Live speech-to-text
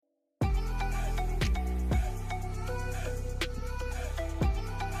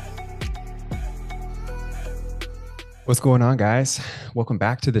What's going on, guys? Welcome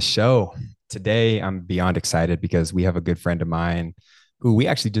back to the show. Today, I'm beyond excited because we have a good friend of mine who we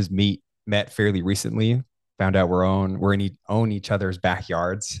actually just met fairly recently. Found out own each other's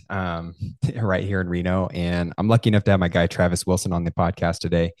backyards right here in Reno, and I'm lucky enough to have my guy Travis Wilson on the podcast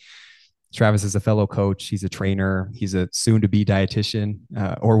today. Travis is a fellow coach. He's a trainer. He's a soon-to-be dietitian,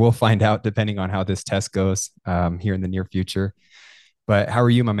 or we'll find out depending on how this test goes here in the near future. But how are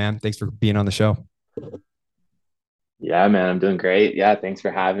you, my man? Thanks for being on the show. Yeah, man, I'm doing great. Yeah, thanks for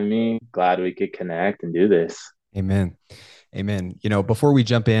having me. Glad we could connect and do this. Amen. Amen. Before we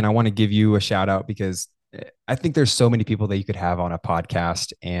jump in, I want to give you a shout out because I think there's so many people that you could have on a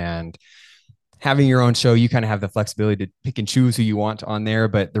podcast, and having your own show, you kind of have the flexibility to pick and choose who you want on there.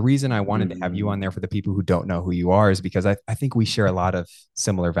 But the reason I wanted to have you on Mhm. there for the people who don't know who you are is because I think we share a lot of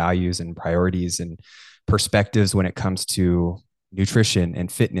similar values and priorities and perspectives when it comes to nutrition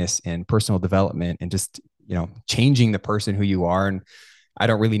and fitness and personal development and just, changing the person who you are. And I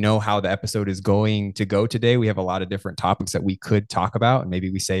don't really know how the episode is going to go today. We have a lot of different topics that we could talk about, and maybe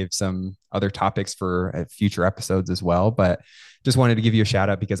we save some other topics for future episodes as well. But just wanted to give you a shout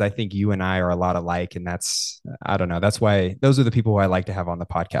out because I think you and I are a lot alike. And I don't know, that's why those are the people who I like to have on the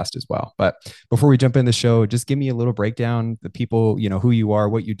podcast as well. But before we jump in the show, just give me a little breakdown, the people, who you are,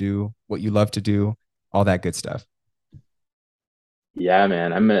 what you do, what you love to do, all that good stuff. Yeah,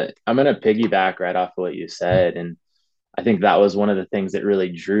 man, I'm gonna piggyback right off of what you said, and I think that was one of the things that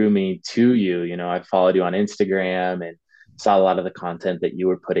really drew me to you. I followed you on Instagram and saw a lot of the content that you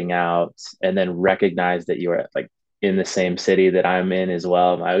were putting out, and then recognized that you were like in the same city that I'm in as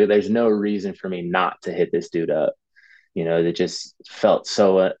well. There's no reason for me not to hit this dude up. That just felt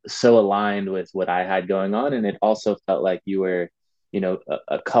so aligned with what I had going on, and it also felt like you were,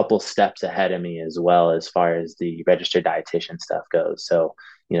 a couple steps ahead of me as well as far as the registered dietitian stuff goes. So,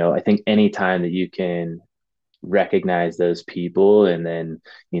 I think anytime that you can recognize those people and then,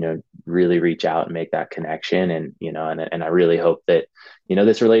 really reach out and make that connection, and I really hope that,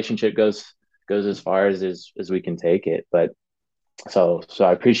 this relationship goes as far as we can take it. But so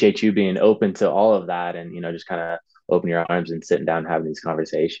I appreciate you being open to all of that, and just kind of open your arms and sitting down and having these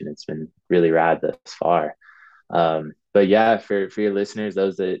conversations. It's been really rad thus far. But yeah, for your listeners,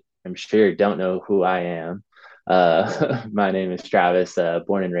 those that I'm sure don't know who I am, my name is Travis,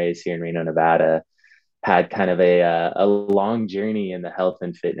 born and raised here in Reno, Nevada. Had kind of a long journey in the health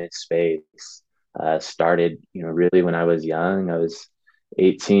and fitness space. Started, really when I was young. I was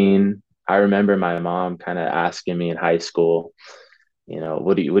 18. I remember my mom kind of asking me in high school,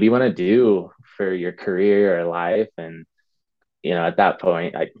 what do you want to do for your career or life? And at that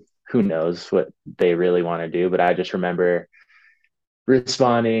point, who knows what they really want to do, but I just remember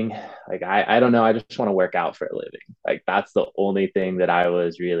responding like, I don't know, I just want to work out for a living. Like that's the only thing that I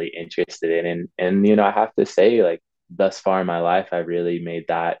was really interested in. And I have to say, like, thus far in my life, I really made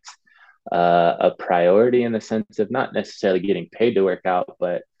that a priority, in the sense of not necessarily getting paid to work out,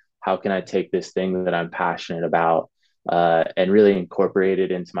 but how can I take this thing that I'm passionate about, and really incorporate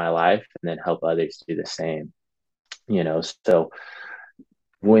it into my life and then help others do the same. So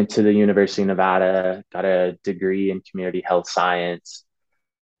went to the University of Nevada, got a degree in community health science.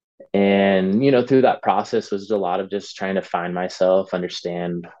 And, through that process was a lot of just trying to find myself,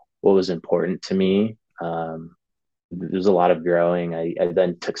 understand what was important to me. There's a lot of growing. I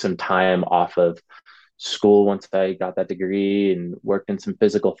then took some time off of school once I got that degree and worked in some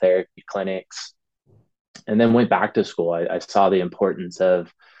physical therapy clinics, and then went back to school. I saw the importance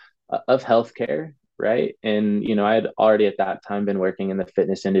of healthcare, right? And I had already at that time been working in the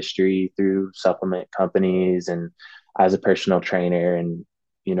fitness industry through supplement companies and as a personal trainer, and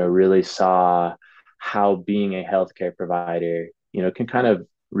really saw how being a healthcare provider, can kind of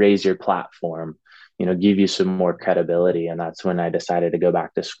raise your platform, give you some more credibility. And that's when I decided to go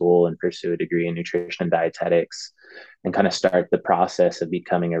back to school and pursue a degree in nutrition and dietetics and kind of start the process of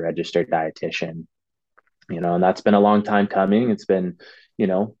becoming a registered dietitian. And that's been a long time coming. It's been, you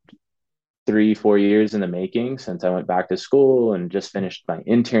know, 3, 4 years in the making since I went back to school and just finished my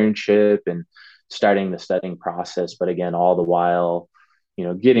internship and starting the studying process. But again, all the while,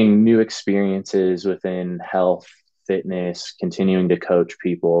 getting new experiences within health, fitness, continuing to coach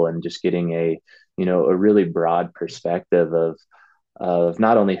people, and just getting a really broad perspective of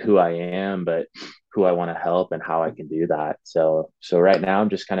not only who I am, but who I want to help and how I can do that. So right now I'm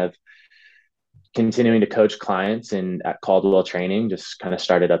just kind of continuing to coach clients and at Caldwell Training, just kind of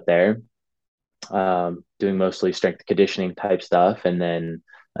started up there, doing mostly strength conditioning type stuff, and then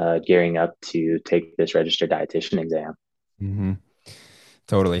gearing up to take this registered dietitian exam. Mm-hmm.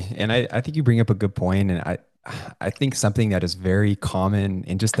 Totally. And I think you bring up a good point. And I think something that is very common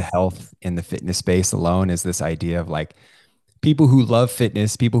in just the health and the fitness space alone is this idea of like people who love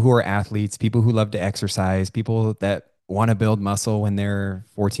fitness, people who are athletes, people who love to exercise, people that want to build muscle when they're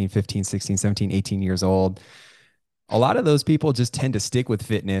 14, 15, 16, 17, 18 years old. A lot of those people just tend to stick with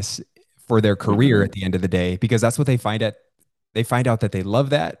fitness for their career at Hmm. the end of the day because that's what they find out that they love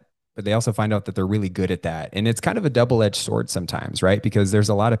that, but they also find out that they're really good at that. And it's kind of a double-edged sword sometimes, right? Because there's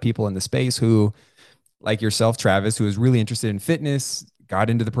a lot of people in the space who, like yourself, Travis, who is really interested in fitness, got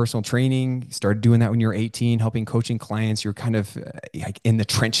into the personal training, started doing that when you were 18, helping coaching clients. You're kind of like in the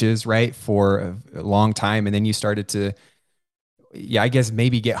trenches, right, for a long time. And then you started to, yeah, I guess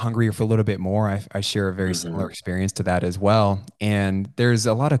maybe get hungrier for a little bit more. I share a very similar Hmm. experience to that as well. And there's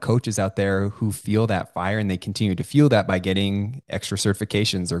a lot of coaches out there who feel that fire and they continue to feel that by getting extra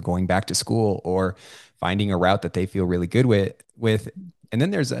certifications or going back to school or finding a route that they feel really good with. And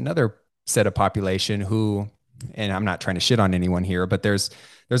then there's another set of population who, and I'm not trying to shit on anyone here, but there's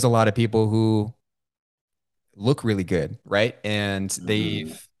a lot of people who look really good, right? And Hmm.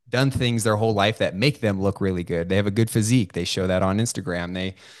 they've done things their whole life that make them look really good. They have a good physique. They show that on Instagram.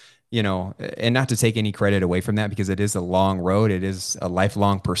 They, and not to take any credit away from that because it is a long road. It is a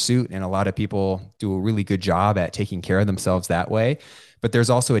lifelong pursuit. And a lot of people do a really good job at taking care of themselves that way. But there's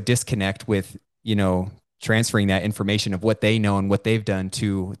also a disconnect with, transferring that information of what they know and what they've done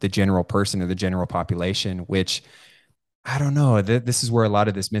to the general person or the general population, which I don't know. This is where a lot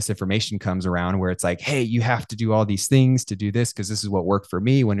of this misinformation comes around, where it's like, "Hey, you have to do all these things to do this because this is what worked for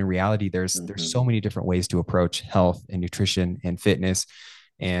me." When in reality, there's Hmm. so many different ways to approach health and nutrition and fitness,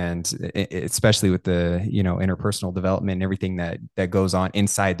 and especially with the interpersonal development and everything that goes on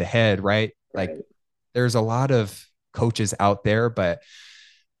inside the head, right? Like, Right. there's a lot of coaches out there, but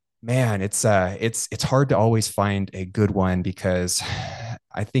man, it's hard to always find a good one because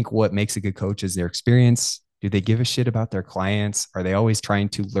I think what makes a good coach is their experience. Do they give a shit about their clients? Are they always trying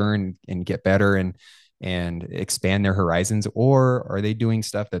to learn and get better and expand their horizons, or are they doing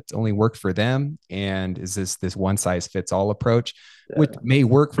stuff that's only worked for them? And is this one size fits all approach, which may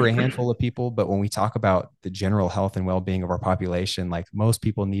work for a Yeah. handful of people, but when we talk about the general health and well-being of our population, like most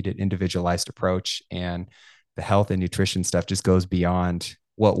people need an individualized approach, and the health and nutrition stuff just goes beyond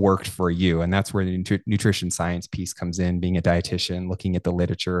what worked for you. And that's where the nutrition science piece comes in, being a dietitian, looking at the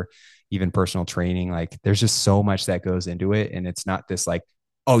literature, even personal training. Like there's just so much that goes into it. And it's not this like,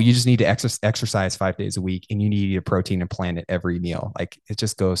 oh, you just need to exercise 5 days a week and you need to eat a protein and plant at every meal. Like it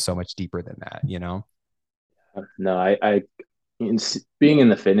just goes so much deeper than that, you know? No, being in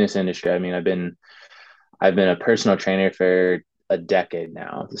the fitness industry, I mean, I've been a personal trainer for a decade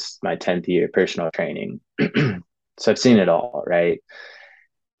now. This is my 10th year personal training. So I've seen it all, right?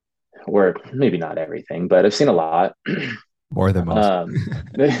 Or maybe not everything, but I've seen a lot. More than most. um,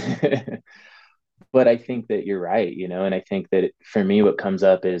 but I think that you're right, and I think that for me, what comes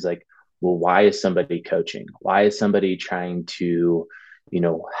up is like, well, why is somebody coaching? Why is somebody trying to,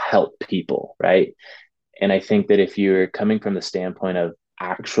 help people, right? And I think that if you're coming from the standpoint of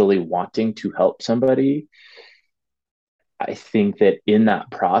actually wanting to help somebody, I think that in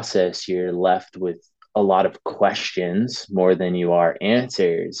that process, you're left with a lot of questions more than you are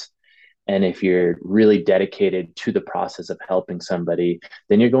answers. And if you're really dedicated to the process of helping somebody,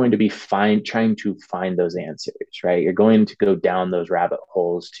 then you're going to be trying to find those answers, right? You're going to go down those rabbit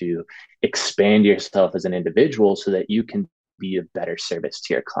holes to expand yourself as an individual so that you can be of better service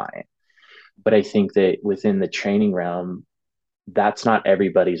to your client. But I think that within the training realm, that's not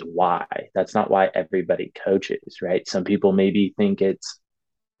everybody's why. That's not why everybody coaches, right? Some people maybe think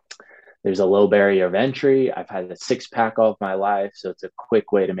there's a low barrier of entry. I've had a six pack all of my life, so it's a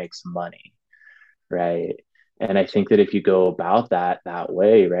quick way to make some money, right? And I think that if you go about that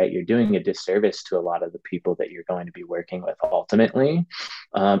way, right, you're doing a disservice to a lot of the people that you're going to be working with ultimately.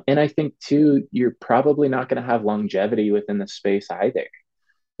 And I think too, you're probably not going to have longevity within the space either.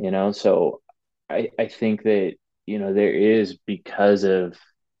 So I think that there is, because of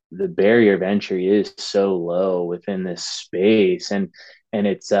the barrier of entry is so low within this space, and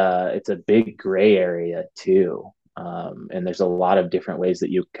it's a big gray area too. And there's a lot of different ways that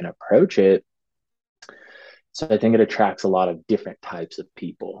you can approach it, so I think it attracts a lot of different types of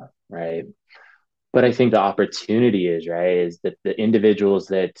people, right? But I think the opportunity is, right, is that the individuals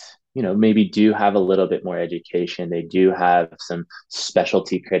that, maybe do have a little bit more education, they do have some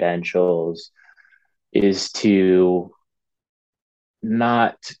specialty credentials, is to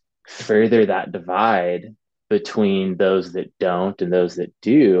not further that divide between those that don't and those that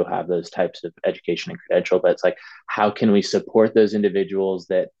do have those types of education and credential. But it's like, how can we support those individuals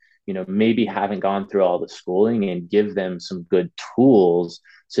that maybe haven't gone through all the schooling, and give them some good tools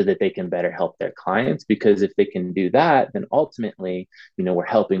so that they can better help their clients. Because if they can do that, then ultimately, we're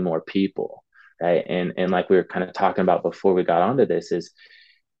helping more people. Right. And like we were kind of talking about before we got onto this, is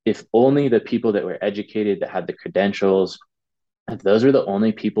if only the people that were educated, that had the credentials, if those are the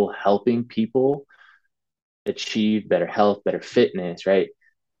only people helping people achieve better health, better fitness, right?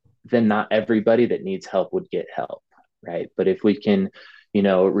 Then not everybody that needs help would get help, right? But if we can,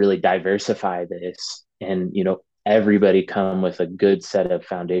 really diversify this, and, everybody come with a good set of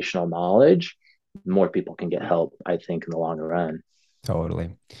foundational knowledge, more people can get help, I think, in the long run.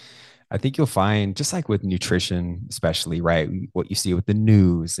 Totally. I think you'll find, just like with nutrition, especially, right? What you see with the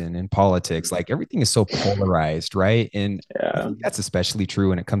news and in politics, like everything is so polarized, right? And I Yeah. think that's especially true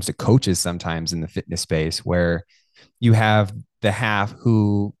when it comes to coaches sometimes in the fitness space, where you have the half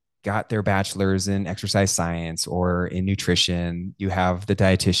who got their bachelor's in exercise science or in nutrition. You have the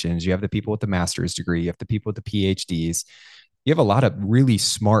dietitians, you have the people with the master's degree, you have the people with the PhDs. You have a lot of really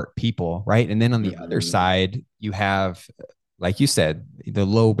smart people, right? And then on the other Mm-hmm. side, you have, like you said, the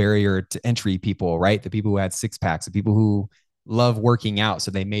low barrier to entry people, right? The people who had six packs, the people who love working out.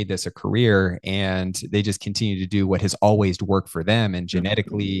 So they made this a career and they just continue to do what has always worked for them, and Mm-hmm.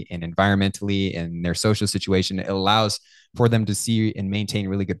 genetically and environmentally and their social situation. It allows for them to see and maintain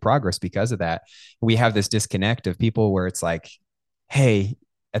really good progress because of that. We have this disconnect of people where it's like, hey,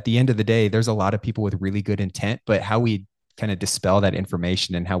 at the end of the day, there's a lot of people with really good intent, but how we kind of dispel that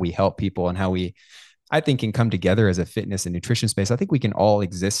information and how we help people and how we, I think, can come together as a fitness and nutrition space. I think we can all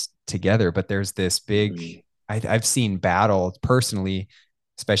exist together, but there's this big, Mm-hmm. I've seen battle personally,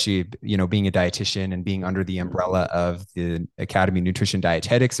 especially, being a dietitian and being under the umbrella of the Academy of Nutrition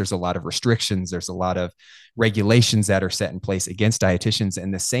Dietetics. There's a lot of restrictions. There's a lot of regulations that are set in place against dietitians.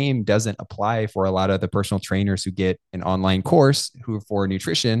 And the same doesn't apply for a lot of the personal trainers who get an online course who for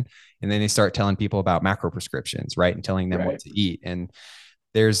nutrition. And then they start telling people about macro prescriptions, right? And telling them what Right. to eat. And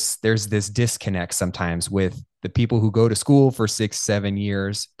there's this disconnect sometimes with the people who go to school for 6 7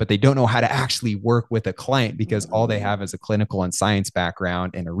 years, but they don't know how to actually work with a client because all they Mm-hmm. have is a clinical and science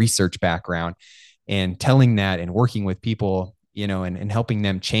background and a research background. And telling that and working with people, and helping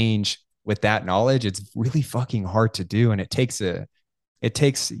them change with that knowledge, it's really fucking hard to do. And it takes,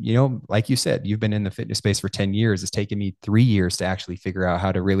 like you said, you've been in the fitness space for 10 years. It's taken me 3 years to actually figure out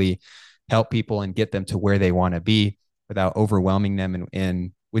how to really help people and get them to where they want to be without overwhelming them,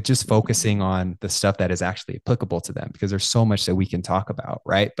 and with just focusing on the stuff that is actually applicable to them, because there's so much that we can talk about.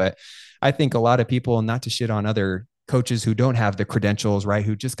 Right. But I think a lot of people, not to shit on other coaches who don't have the credentials, right,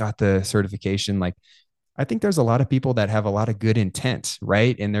 who just got the certification, like, I think there's a lot of people that have a lot of good intent,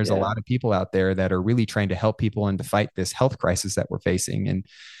 right? And there's a Yeah. lot of people out there that are really trying to help people and to fight this health crisis that we're facing.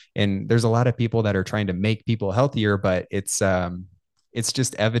 And there's a lot of people that are trying to make people healthier, but it's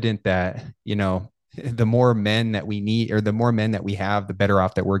just evident that, the more men that we need, or the more men that we have, the better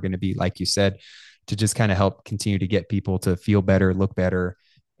off that we're going to be, like you said, to just kind of help continue to get people to feel better, look better,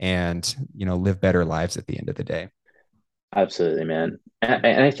 and, live better lives at the end of the day. Absolutely, man.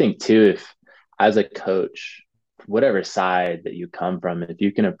 And I think too, if as a coach, whatever side that you come from, if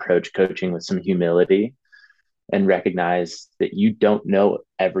you can approach coaching with some humility and recognize that you don't know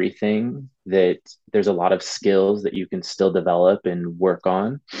everything, that there's a lot of skills that you can still develop and work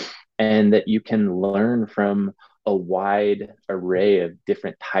on, and that you can learn from a wide array of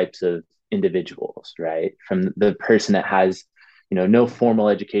different types of individuals, right? From the person that has, no formal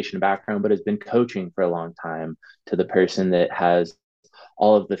education background, but has been coaching for a long time, to the person that has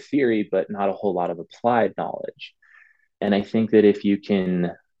all of the theory, but not a whole lot of applied knowledge. And I think that if you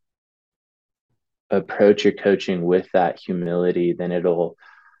can approach your coaching with that humility, then it'll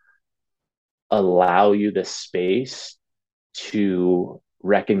allow you the space to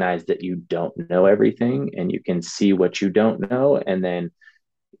recognize that you don't know everything, and you can see what you don't know, and then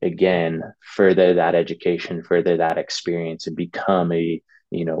again further that education, further that experience, and become you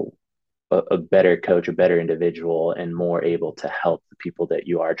know a better coach, a better individual, and more able to help the people that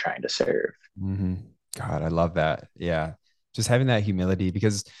you are trying to serve. Mm-hmm. God, I love that. Yeah. Just having that humility,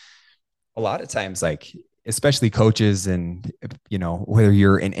 because a lot of times, like, especially coaches, and, whether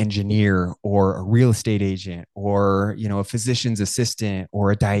you're an engineer or a real estate agent or, a physician's assistant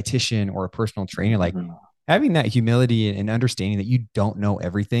or a dietitian or a personal trainer, like, Mm-hmm. having that humility and understanding that you don't know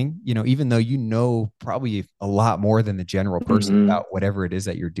everything, even though you know probably a lot more than the general person Mm-hmm. about whatever it is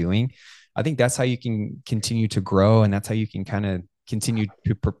that you're doing. I think that's how you can continue to grow, and that's how you can kind of continue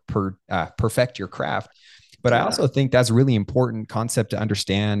to perfect your craft. But I Yeah. also think that's a really important concept to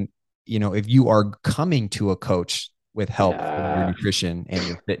understand, if you are coming to a coach with help for your Yeah. nutrition and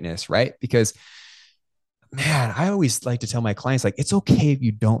your fitness, right? Because man, I always like to tell my clients, like, it's okay if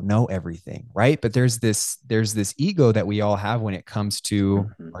you don't know everything, right? But there's this ego that we all have when it comes to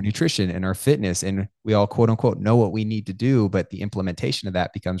Mhm. our nutrition and our fitness, and we all quote unquote know what we need to do, but the implementation of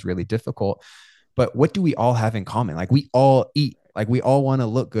that becomes really difficult. But what do we all have in common? Like, we all eat, like, we all want to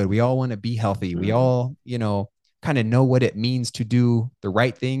look good, we all want to be healthy, we Mhm. all, kind of know what it means to do the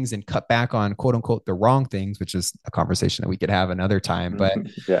right things and cut back on quote unquote the wrong things, which is a conversation that we could have another time. But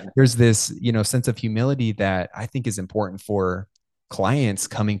Yeah. there's this, sense of humility that I think is important for clients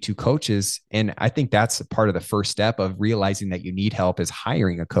coming to coaches. And I think that's part of the first step of realizing that you need help, is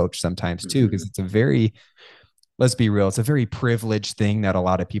hiring a coach sometimes too, because Mhm. it's a very, let's be real, it's a very privileged thing that a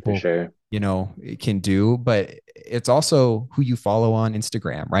lot of For people, sure. can do. But it's also who you follow on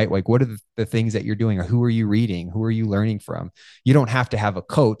Instagram, right? Like, what are the things that you're doing, or who are you reading? Who are you learning from? You don't have to have a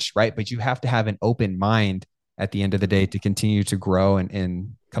coach, right? But you have to have an open mind at the end of the day to continue to grow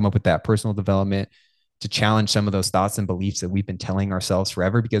and come up with that personal development, to challenge some of those thoughts and beliefs that we've been telling ourselves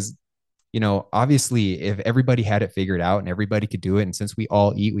forever. Because, obviously, if everybody had it figured out and everybody could do it, and since we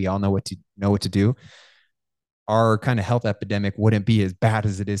all eat, we all know what to do, our kind of health epidemic wouldn't be as bad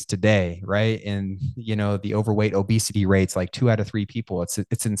as it is today, right? And the overweight obesity rates, like 2 out of 3 people,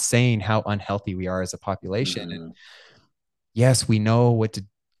 it's insane how unhealthy we are as a population. And Mhm. yes, we know what to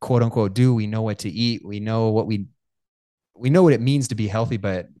quote unquote do, we know what to eat, we know what it means to be healthy,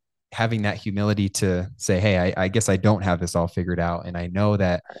 but having that humility to say, hey, I guess I don't have this all figured out, and I know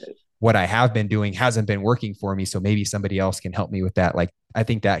that what I have been doing hasn't been working for me. So maybe somebody else can help me with that. Like, I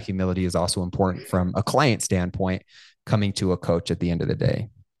think that humility is also important from a client standpoint, coming to a coach at the end of the day.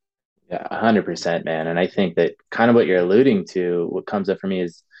 Yeah, 100%, man. And I think that kind of what you're alluding to, what comes up for me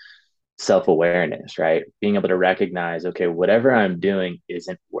is self-awareness, right? Being able to recognize, okay, whatever I'm doing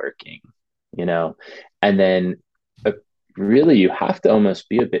isn't working, you know? And then uh, really you have to almost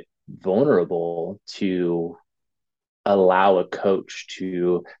be a bit vulnerable to allow a coach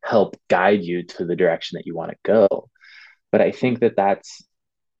to help guide you to the direction that you want to go. But I think that that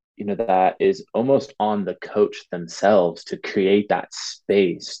is almost on the coach themselves to create that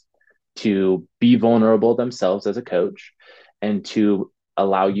space to be vulnerable themselves as a coach and to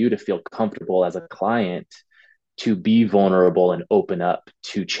allow you to feel comfortable as a client to be vulnerable and open up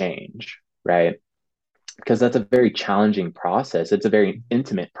to change, right? Because that's a very challenging process. It's a very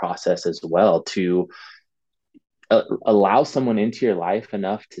intimate process as well to allow someone into your life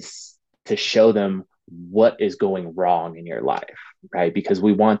enough to show them what is going wrong in your life, right? Because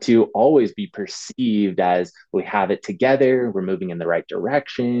we want to always be perceived as we have it together, we're moving in the right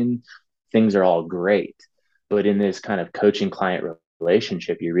direction, things are all great. But in this kind of coaching client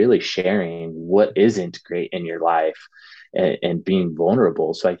relationship, you're really sharing what isn't great in your life and being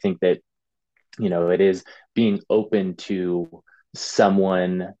vulnerable. So I think that, it is being open to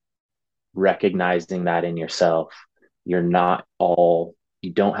someone recognizing that in yourself. You're not all,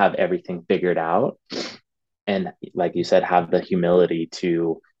 you don't have everything figured out. And like you said, have the humility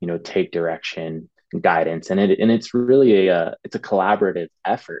to, take direction and guidance. And it's really it's a collaborative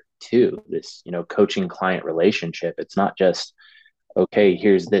effort too. This, coaching client relationship. It's not just, okay,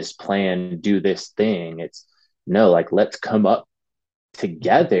 here's this plan, do this thing. It's no, like, let's come up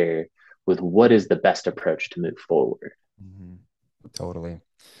together with what is the best approach to move forward. Mm-hmm. Totally.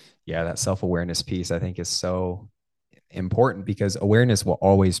 Yeah, that self-awareness piece I think is so important, because awareness will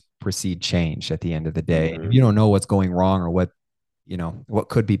always precede change at the end of the day. If Mm-hmm. you don't know what's going wrong, or what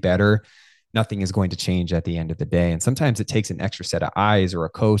could be better, nothing is going to change at the end of the day. And sometimes it takes an extra set of eyes, or a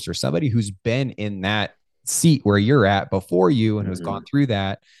coach, or somebody who's been in that seat where you're at before you, and who's gone Mm-hmm. through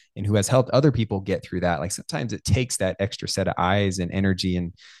that, and who has helped other people get through that. Like, sometimes it takes that extra set of eyes and energy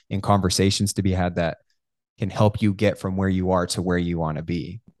and conversations to be had, that can help you get from where you are to where you want to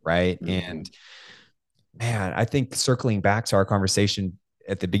be. Right. Mm-hmm. And man, I think circling back to our conversation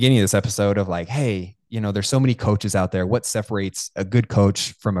at the beginning of this episode of, like, hey, there's so many coaches out there. What separates a good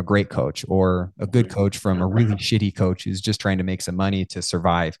coach from a great coach, or a good coach from a really shitty coach who's just trying to make some money to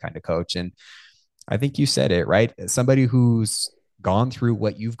survive kind of coach? And I think you said it right. Somebody who's gone through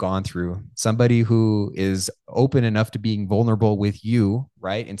what you've gone through, somebody who is open enough to being vulnerable with you,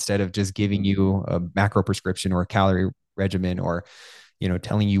 right? Instead of just giving you a macro prescription or a calorie regimen, or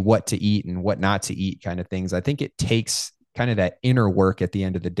telling you what to eat and what not to eat kind of things. I think it takes kind of that inner work at the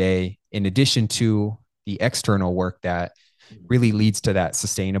end of the day, in addition to the external work that really leads to that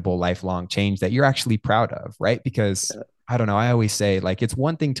sustainable lifelong change that you're actually proud of, right? Because Yeah. I don't know, I always say, like, it's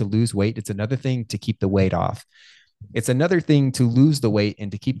one thing to lose weight, it's another thing to keep the weight off. It's another thing to lose the weight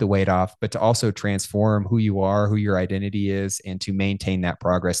and to keep the weight off, but to also transform who you are, who your identity is, and to maintain that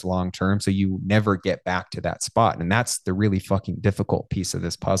progress long term, so you never get back to that spot. And that's the really fucking difficult piece of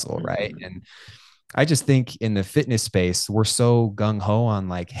this puzzle, right? Mm-hmm. And I just think in the fitness space, we're so gung ho on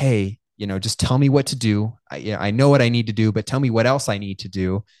like, hey, just tell me what to do. I know what I need to do, but tell me what else I need to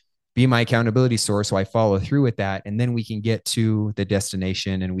do. Be my accountability source so I follow through with that. And then we can get to the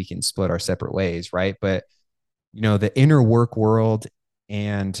destination and we can split our separate ways. Right. But, the inner work world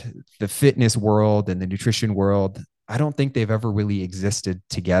and the fitness world and the nutrition world, I don't think they've ever really existed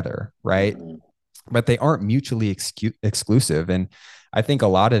together. Right. Mm-hmm. But they aren't mutually exclusive. And I think a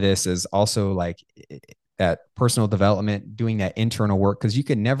lot of this is also like that personal development, doing that internal work, because you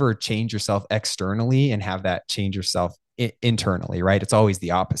can never change yourself externally and have that change yourself internally, right? It's always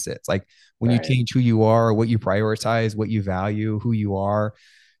the opposite. It's like when you Right. change who you are, what you prioritize, what you value, who you are,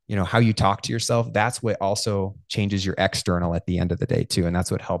 how you talk to yourself, that's what also changes your external at the end of the day too. And that's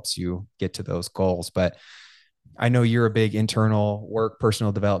what helps you get to those goals. But I know you're a big internal work,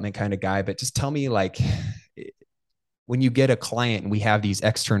 personal development kind of guy, but just tell me like when you get a client and we have these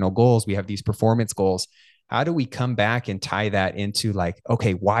external goals, we have these performance goals, how do we come back and tie that into like,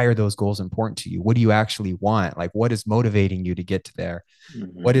 okay, why are those goals important to you? What do you actually want? Like, what is motivating you to get to there?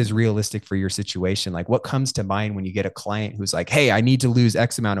 What Mm-hmm. is realistic for your situation? Like, what comes to mind when you get a client who's like, hey, I need to lose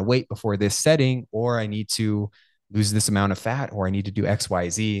X amount of weight before this setting, or I need to lose this amount of fat, or I need to do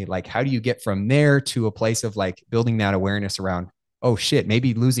XYZ? Like, how do you get from there to a place of like building that awareness around, oh shit,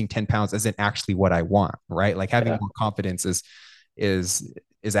 maybe losing 10 pounds isn't actually what I want, right? Like having Yeah. more confidence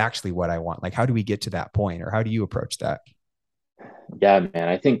is actually what I want. Like, how do we get to that point, or how do you approach that? Yeah, man.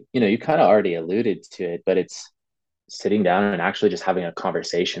 I think, you kind of already alluded to it, but it's sitting down and actually just having a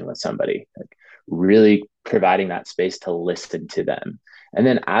conversation with somebody, like really providing that space to listen to them and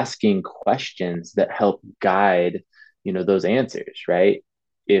then asking questions that help guide, those answers, right?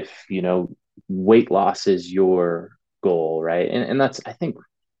 If, weight loss is your goal, right? And that's, I think,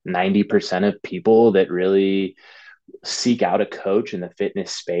 90% of people that really seek out a coach in the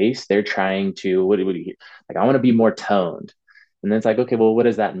fitness space, they're trying to, what do you, like, I want to be more toned. And then it's like, okay, well, what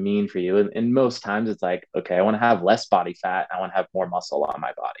does that mean for you? And most times it's like, okay, I want to have less body fat. I want to have more muscle on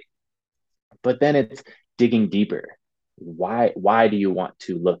my body. But then it's digging deeper. Why do you want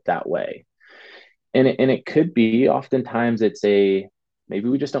to look that way? And it could be oftentimes it's a, maybe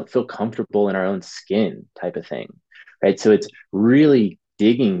we just don't feel comfortable in our own skin type of thing, right? So it's really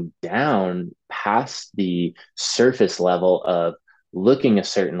digging down past the surface level of looking a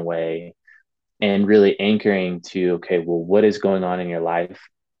certain way and really anchoring to, okay, well, what is going on in your life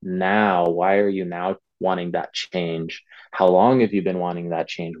now? Why are you now wanting that change? How long have you been wanting that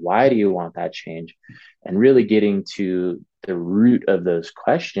change? Why do you want that change? And really getting to the root of those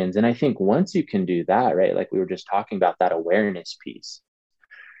questions. And I think once you can do that, right, like we were just talking about, that awareness piece,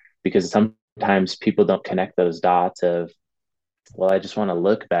 because sometimes people don't connect those dots of, well, I just want to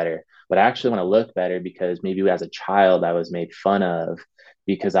look better. But I actually want to look better because maybe as a child I was made fun of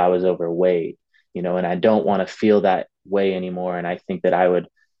because I was overweight, and I don't want to feel that way anymore. And I think that I would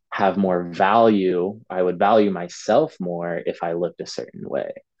have more value. I would value myself more if I looked a certain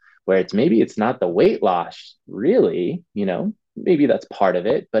way. Where it's not the weight loss, really, maybe that's part of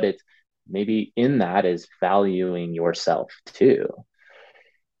it, but it's maybe in that is valuing yourself too.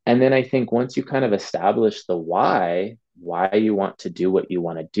 And then I think once you kind of establish the why you want to do what you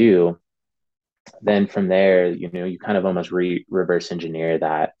want to do, then from there, you kind of almost reverse engineer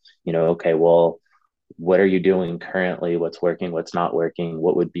that, okay, well, what are you doing currently? What's working? What's not working?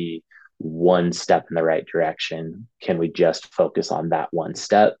 What would be one step in the right direction? Can we just focus on that one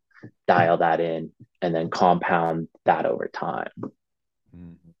step, dial that in, and then compound that over time?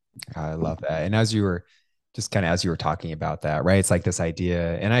 Mhm. I love that. And as you were talking about that, right? It's like this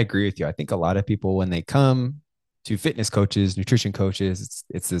idea, and I agree with you. I think a lot of people, when they come to fitness coaches, nutrition coaches,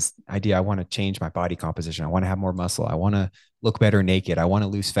 it's this idea. I want to change my body composition. I want to have more muscle. I want to look better naked. I want to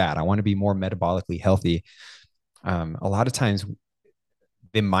lose fat. I want to be more metabolically healthy. A lot of times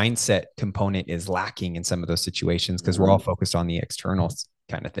the mindset component is lacking in some of those situations because we're all Mm-hmm. focused on the external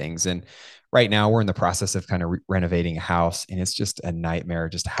kind of things. And right now we're in the process of kind of renovating a house, and it's just a nightmare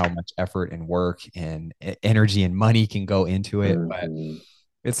just how much effort and work and energy and money can go into it. But Mm-hmm.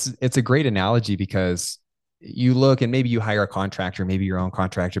 it's a great analogy because you look and maybe you hire a contractor, maybe your own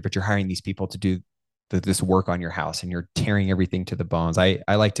contractor, but you're hiring these people to do this work on your house and you're tearing everything to the bones. I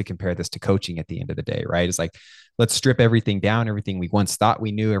like to compare this to coaching at the end of the day, right? It's like, let's strip everything down, everything we once thought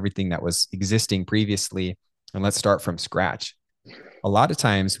we knew, everything that was existing previously, and let's start from scratch. A lot of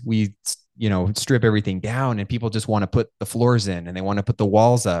times we, strip everything down and people just want to put the floors in and they want to put the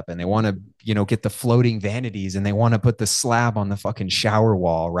walls up and they want to, get the floating vanities and they want to put the slab on the fucking shower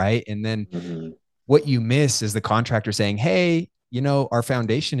wall, right? And then Mm-hmm. what you miss is the contractor saying, hey, our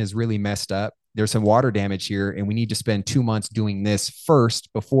foundation is really messed up. there's some water damage here, and we need to spend 2 months doing this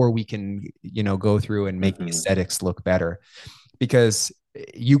first before we can, go through and make the Mm-hmm. aesthetics look better. Because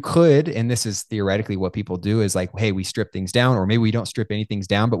you could, and this is theoretically what people do, is like, hey, we strip things down, or maybe we don't strip anything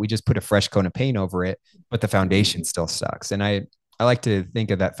down, but we just put a fresh coat of paint over it, but the foundation still sucks. And I like to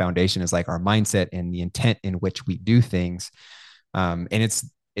think of that foundation as like our mindset and the intent in which we do things. And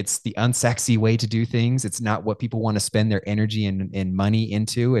it's the unsexy way to do things. It's not what people want to spend their energy and money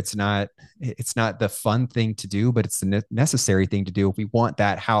into. It's not the fun thing to do, but it's the necessary thing to do if we want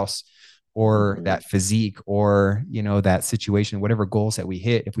that house or Mm-hmm. that physique or, that situation, whatever goals that we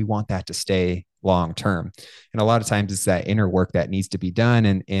hit, if we want that to stay long term. And a lot of times it's that inner work that needs to be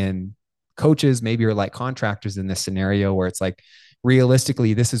done. And coaches maybe are like contractors in this scenario, where it's like,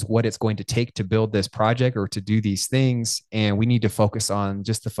 realistically, this is what it's going to take to build this project or to do these things. And we need to focus on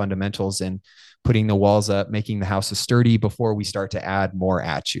just the fundamentals and putting the walls up, making the houses sturdy before we start to add more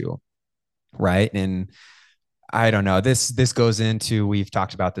at you. Right. And I don't know, this goes into, we've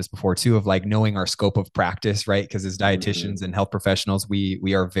talked about this before too, of like knowing our scope of practice, right? Because as Mm-hmm. dietitians and health professionals,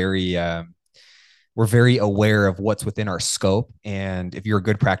 we are very we're very aware of what's within our scope. And if you're a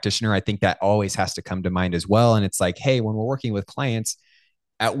good practitioner, I think that always has to come to mind as well. And it's like, hey, when we're working with clients,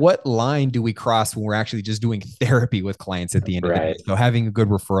 at what line do we cross when we're actually just doing therapy with clients at the end of the day? Right. So having a good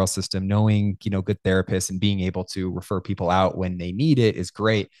referral system, knowing, good therapists and being able to refer people out when they need it is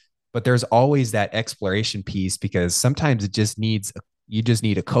great. But there's always that exploration piece, because sometimes you just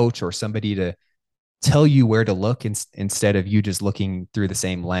need a coach or somebody to tell you where to look instead of you just looking through the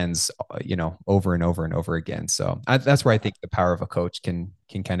same lens, over and over and over again. So that's where I think the power of a coach can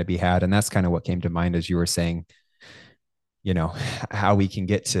kind of be had. And that's kind of what came to mind as you were saying, how we can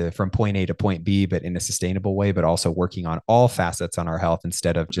get to from point A to point B, but in a sustainable way, but also working on all facets on our health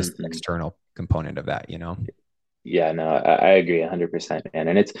instead of just the Mm-hmm. external component of that. Yeah, no, I agree 100%, man.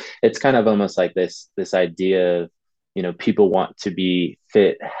 And it's kind of almost like this idea of, people want to be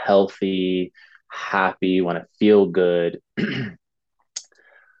fit, healthy, happy, want to feel good,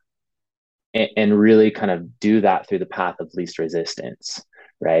 and really kind of do that through the path of least resistance,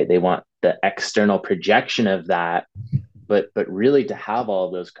 right? They want the external projection of that, but really to have all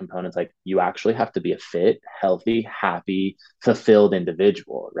of those components, like you actually have to be a fit, healthy, happy, fulfilled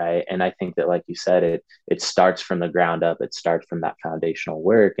individual, right? And I think that, like you said, it starts from the ground up. It starts from that foundational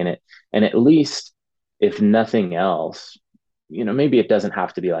work. And at least, if nothing else, maybe it doesn't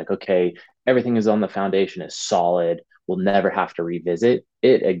have to be like, okay, everything is on the foundation, is solid, we'll never have to revisit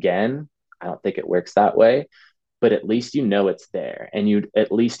it again. I don't think it works that way, but at least it's there, and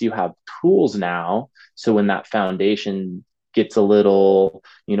at least you have tools now. So when that foundation gets a little,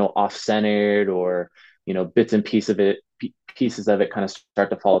 off centered, or bits and pieces of it kind of start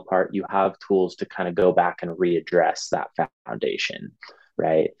to fall apart, you have tools to kind of go back and readdress that foundation,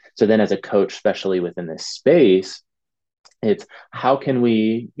 right? So then as a coach, especially within this space, it's how can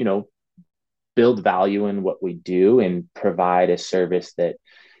we, build value in what we do and provide a service that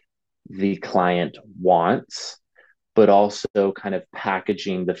the client wants, but also kind of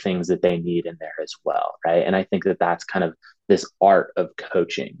packaging the things that they need in there as well, right? And I think that that's kind of this art of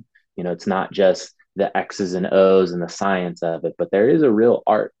coaching. It's not just the X's and O's and the science of it, but there is a real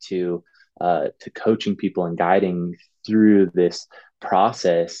art to coaching people and guiding through this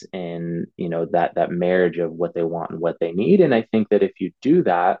process, and that marriage of what they want and what they need. And I think that if you do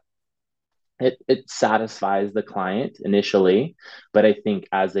that, it satisfies the client initially, but I think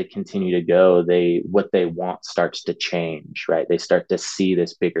as they continue to go, what they want starts to change, right? They start to see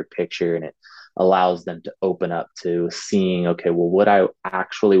this bigger picture, and it allows them to open up to seeing, okay, well, what I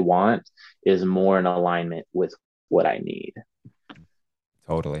actually want is more in alignment with what I need.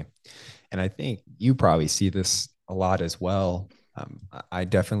 Totally. And I think you probably see this a lot as well. I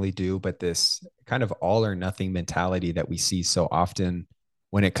definitely do, but this kind of all or nothing mentality that we see so often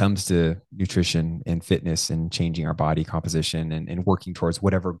when it comes to nutrition and fitness and changing our body composition and working towards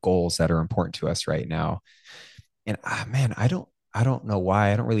whatever goals that are important to us right now. And man, I don't know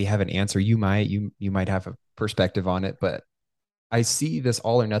why. I don't really have an answer. You might have a perspective on it, but I see this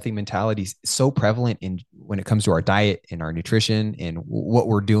all or nothing mentality so prevalent in when it comes to our diet and our nutrition and what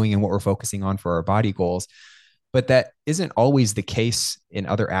we're doing and what we're focusing on for our body goals. But that isn't always the case in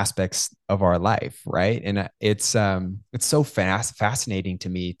other aspects of our life, right? And it's so fascinating to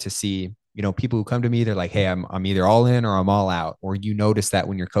me to see, people who come to me, they're like, hey, I'm either all in or I'm all out. Or you notice that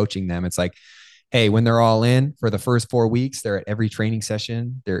when you're coaching them, it's like, hey, when they're all in for the first 4 weeks, they're at every training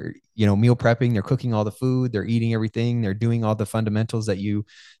session. They're, meal prepping, they're cooking all the food, they're eating everything, they're doing all the fundamentals that you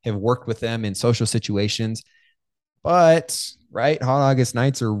have worked with them in social situations. But right, hot August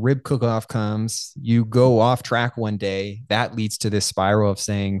nights or rib cook off comes, you go off track one day. That leads to this spiral of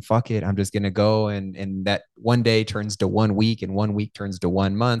saying, fuck it, I'm just gonna go. And that one day turns to 1 week, and 1 week turns to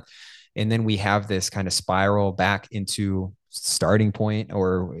 1 month. And then we have this kind of spiral back into starting point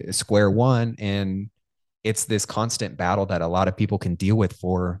or square one. And it's this constant battle that a lot of people can deal with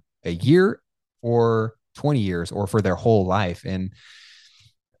for a year or 20 years or for their whole life. And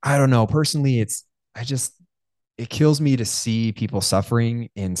I don't know, personally, I just, it kills me to see people suffering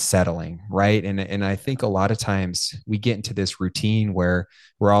and settling, right? And I think a lot of times we get into this routine where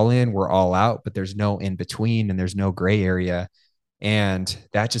we're all in, we're all out, but there's no in between and there's no gray area. And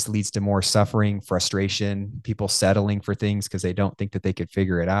that just leads to more suffering, frustration, people settling for things because they don't think that they could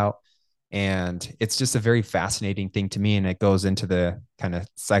figure it out. And it's just a very fascinating thing to me. And it goes into the kind of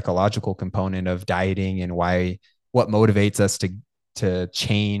psychological component of dieting and why, what motivates us to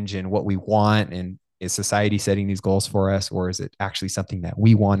change and what we want. And is society setting these goals for us, or is it actually something that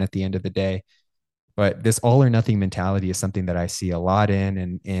we want at the end of the day? But this all or nothing mentality is something that I see a lot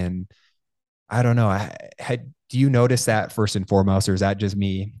in. And I don't know. Do you notice that first and foremost, or is that just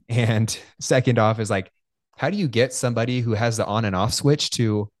me? And second off is like, how do you get somebody who has the on and off switch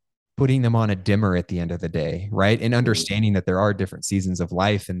to putting them on a dimmer at the end of the day, right? And understanding that there are different seasons of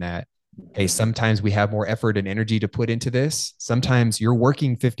life and that, hey, sometimes we have more effort and energy to put into this. Sometimes you're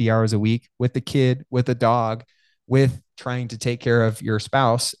working 50 hours a week with the kid, with a dog, with trying to take care of your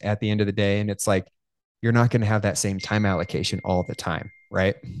spouse at the end of the day. And it's like, you're not going to have that same time allocation all the time,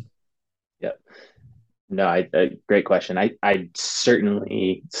 right? Yep. No, great question. I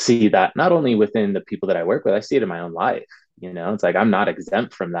certainly see that not only within the people that I work with, I see it in my own life. It's like I'm not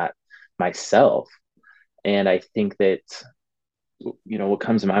exempt from that myself. And I think that, what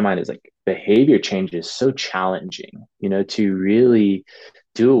comes to my mind is like behavior change is so challenging, to really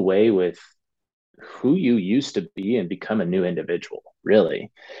do away with who you used to be and become a new individual,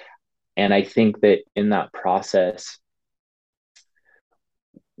 really. And I think that in that process,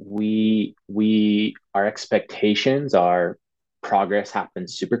 our expectations are progress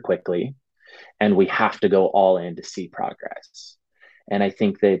happens super quickly and we have to go all in to see progress. And I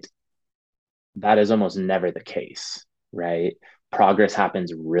think that that is almost never the case, right? Progress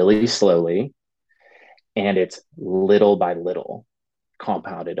happens really slowly and it's little by little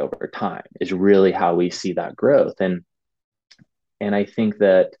compounded over time is really how we see that growth. And I think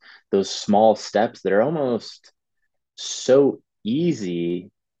that those small steps that are almost so easy,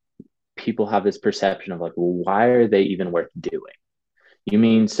 people have this perception of like, well, why are they even worth doing? You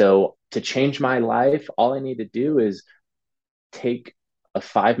mean so to change my life, all I need to do is take a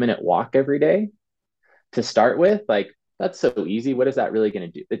 5-minute walk every day to start with? Like, that's so easy. What is that really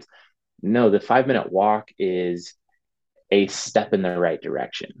going to do? It's no, the 5-minute walk is a step in the right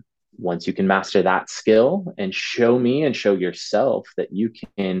direction. Once you can master that skill and show me and show yourself that you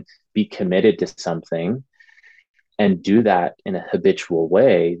can be committed to something and do that in a habitual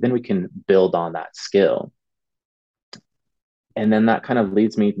way, then we can build on that skill. And then that kind of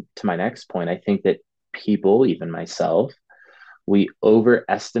leads me to my next point. I think that people, even myself, we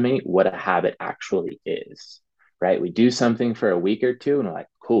overestimate what a habit actually is, right? We do something for a week or two and we're like,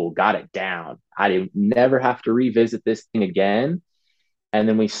 cool, got it down. I never have to revisit this thing again. And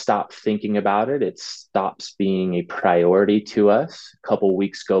then we stop thinking about it. It stops being a priority to us. A couple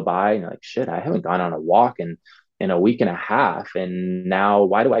weeks go by and you're like, shit, I haven't gone on a walk in a week and a half. And now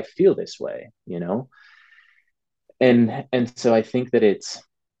why do I feel this way? And so I think that it's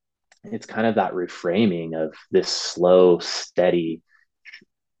kind of that reframing of this slow, steady,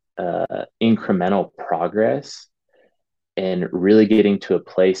 incremental progress and really getting to a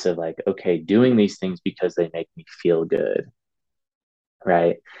place of like, okay, doing these things because they make me feel good.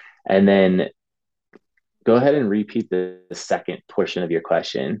 Right. And then go ahead and repeat the second portion of your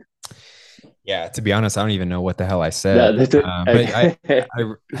question. Yeah, to be honest, I don't even know what the hell I said. No, that's it. But Okay.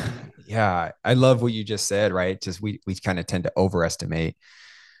 yeah, I love what you just said, right? Just we kind of tend to overestimate,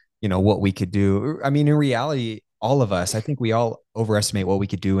 what we could do. I mean, in reality, all of us, I think we all overestimate what we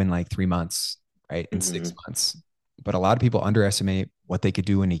could do in like 3 months, right? In Mm-hmm. 6 months. But a lot of people underestimate what they could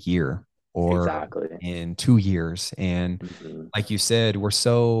do in a year or Exactly. in 2 years. And Mm-hmm. like you said, we're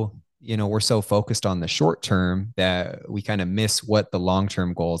so focused on the short term that we kind of miss what the long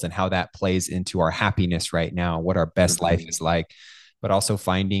term goals and how that plays into our happiness right now, what our best life Mm-hmm. is like, but also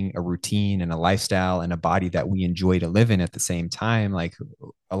finding a routine and a lifestyle and a body that we enjoy to live in at the same time. Like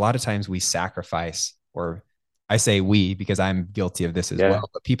a lot of times we sacrifice, or I say we because I'm guilty of this as Yeah. well,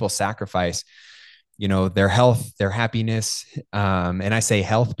 but people sacrifice their health, their happiness. And I say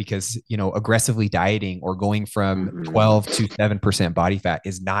health because, aggressively dieting or going from Mm-hmm. 12 to 7% body fat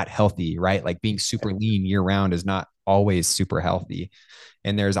is not healthy, right? Like being super lean year round is not always super healthy.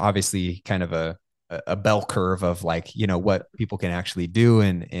 And there's obviously kind of a bell curve of like, what people can actually do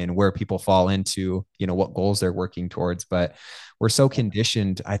and where people fall into, what goals they're working towards. But we're so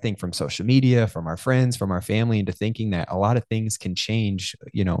conditioned, I think, from social media, from our friends, from our family, into thinking that a lot of things can change,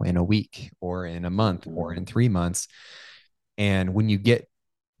 in a week or in a month or Mm-hmm. in 3 months. And when you get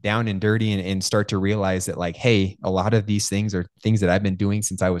down and dirty and start to realize that, like, hey, a lot of these things are things that I've been doing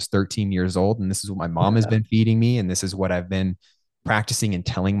since I was 13 years old. And this is what my mom has Yeah. been feeding me. And this is what I've been practicing and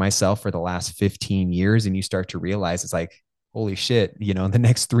telling myself for the last 15 years. And you start to realize it's like, holy shit, in the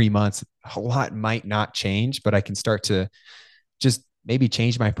next 3 months, a lot might not change, but I can start to just maybe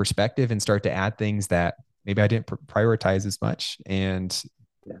change my perspective and start to add things that maybe I didn't prioritize as much, and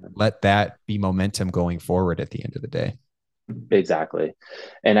Yeah. let that be momentum going forward at the end of the day. Exactly.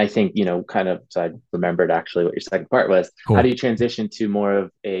 And I think, kind of, so I remembered actually what your second part was. How do Cool. you transition to more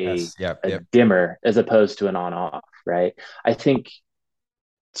of a Yes. Yep. a Yep. dimmer as opposed to an on off, right? I think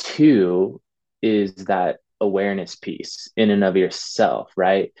two is that awareness piece in and of yourself,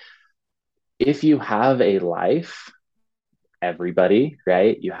 right? If you have a life, everybody,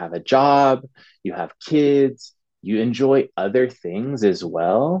 right? You have a job, you have kids, you enjoy other things as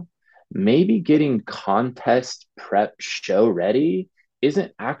well. Maybe getting contest prep show ready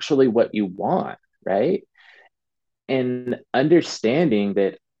isn't actually what you want, right? And understanding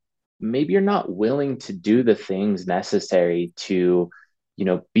that maybe you're not willing to do the things necessary to,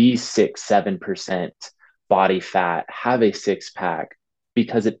 be 6, 7% body fat, have a six pack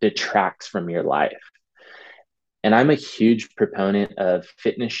because it detracts from your life. And I'm a huge proponent of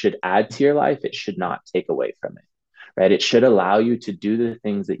fitness should add to your life. It should not take away from it, right? It should allow you to do the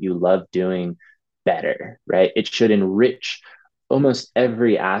things that you love doing better, right? It should enrich almost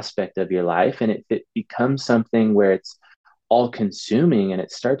every aspect of your life. And it becomes something where it's all consuming and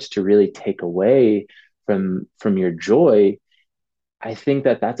it starts to really take away from your joy. I think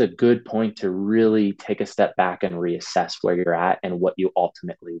that that's a good point to really take a step back and reassess where you're at and what you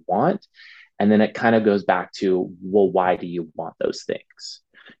ultimately want. And then it kind of goes back to, well, why do you want those things?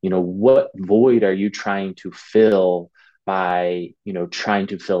 What void are you trying to fill by, trying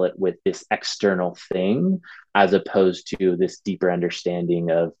to fill it with this external thing, as opposed to this deeper understanding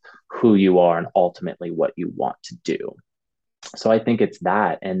of who you are and ultimately what you want to do. So I think it's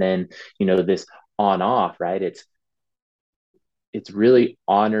that. And then, this on off, right? It's really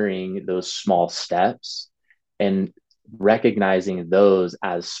honoring those small steps and recognizing those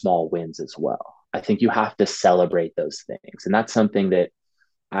as small wins as well. I think you have to celebrate those things. And that's something that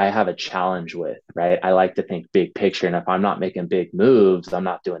I have a challenge with, right? I like to think big picture. And if I'm not making big moves, I'm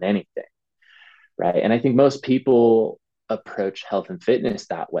not doing anything, right? And I think most people approach health and fitness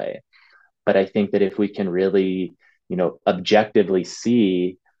that way. But I think that if we can really, objectively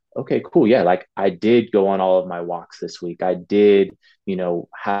see, okay, cool. Yeah. Like I did go on all of my walks this week. I did,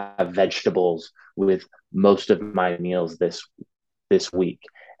 have vegetables with most of my meals this week.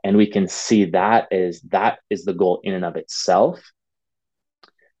 And we can see that is the goal in and of itself.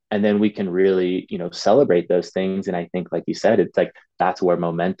 And then we can really, celebrate those things. And I think, like you said, it's like that's where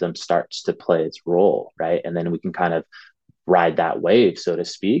momentum starts to play its role, right? And then we can kind of ride that wave, so to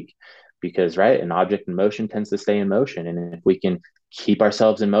speak, because right, an object in motion tends to stay in motion. And if we can keep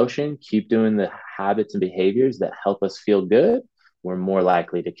ourselves in motion, keep doing the habits and behaviors that help us feel good, we're more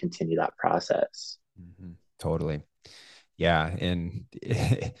likely to continue that process. Mm-hmm. Totally. Yeah. And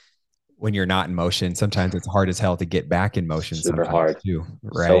when you're not in motion, sometimes it's hard as hell to get back in motion Super sometimes hard, too.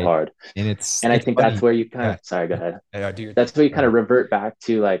 so Right. hard. And it's, And I it's think that's funny. where you kind Yeah. of, sorry, go ahead. Do your thing. That's where you Go kind of ahead. revert back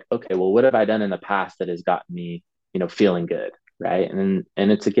to like, okay, well, what have I done in the past that has gotten me, feeling good? Right. And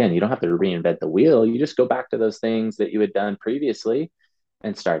it's again, you don't have to reinvent the wheel. You just go back to those things that you had done previously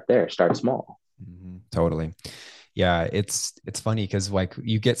and start there, start small. Mm-hmm. Totally. Yeah. It's funny because like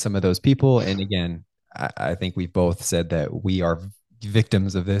you get some of those people. And again, I think we've both said that we are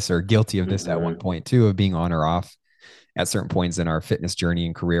victims of this or guilty of this at one Mm-hmm. point too, of being on or off at certain points in our fitness journey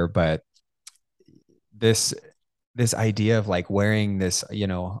and career. But this this idea of like wearing this,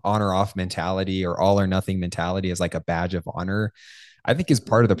 on or off mentality or all or nothing mentality as like a badge of honor, I think is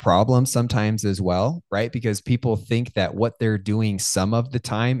part of the problem sometimes as well, right? Because people think that what they're doing some of the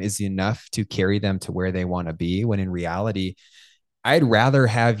time is enough to carry them to where they want to be, when in reality, I'd rather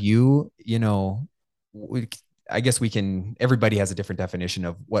have you, I guess everybody has a different definition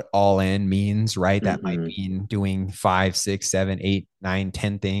of what all in means, right? That might Mm-hmm. mean doing 5, 6, 7, 8, 9,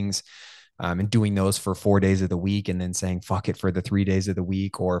 10 things. and doing those for 4 days of the week and then saying fuck it for the 3 days of the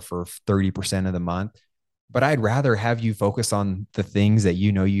week or for 30% of the month. But I'd rather have you focus on the things that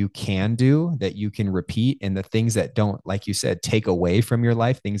you know you can do, that you can repeat, and the things that don't, like you said, take away from your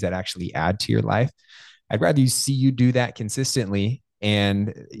life, things that actually add to your life. I'd rather you see you do that consistently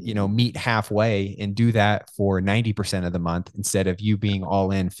and, meet halfway and do that for 90% of the month instead of you being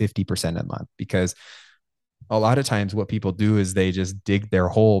all in 50% of the month. Because a lot of times what people do is they just dig their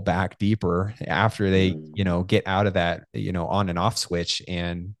hole back deeper after they, Mm. get out of that, on and off switch.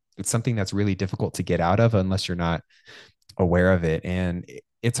 And it's something that's really difficult to get out of unless you're not aware of it. And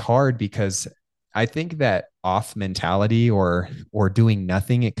it's hard because I think that off mentality or doing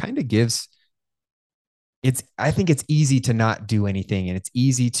nothing, it kind of gives I think it's easy to not do anything, and it's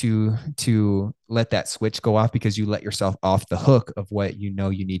easy to let that switch go off because you let yourself off the hook of what you know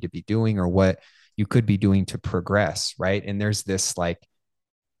you need to be doing or what you could be doing to progress, right? And there's this like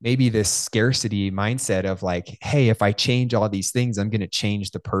maybe this scarcity mindset of like, hey, if I change all these things, I'm going to change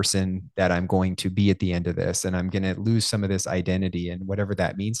the person that I'm going to be at the end of this, and I'm going to lose some of this identity and whatever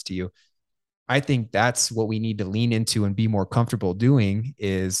that means to you. I think that's what we need to lean into and be more comfortable doing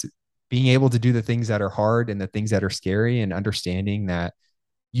is being able to do the things that are hard and the things that are scary, and understanding that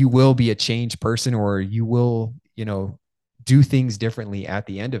you will be a changed person, or you will, do things differently at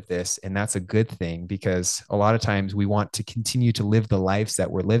the end of this. And that's a good thing, because a lot of times we want to continue to live the lives that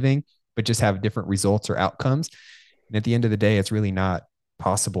we're living, but just have different results or outcomes. And at the end of the day, it's really not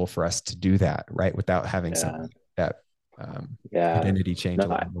possible for us to do that, right? Without having some Yeah. that um, Yeah. identity change No,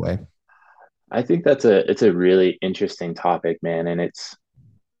 along the way. I think it's a really interesting topic, man.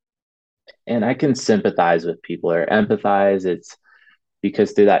 And I can sympathize with people or empathize. It's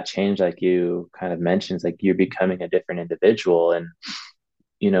because through that change, like you kind of mentioned, it's like you're becoming a different individual. And,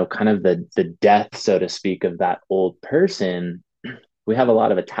 kind of the death, so to speak, of that old person, we have a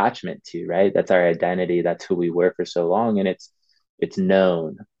lot of attachment to, right? That's our identity. That's who we were for so long. And it's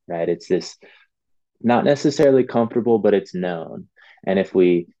known, right? It's this not necessarily comfortable, but it's known. And if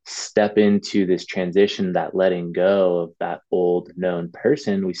we step into this transition, that letting go of that old known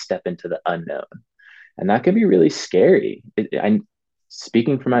person, we step into the unknown. And that can be really scary. I'm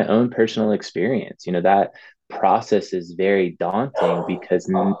speaking from my own personal experience. That process is very daunting because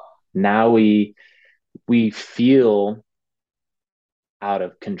now we feel out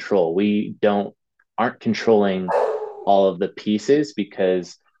of control. We don't aren't controlling all of the pieces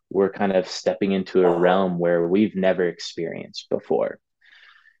because we're kind of stepping into a realm where we've never experienced before.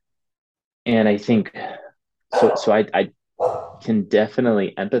 And I think so I can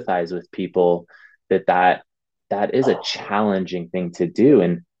definitely empathize with people that is a challenging thing to do.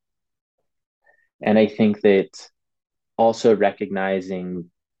 And I think that also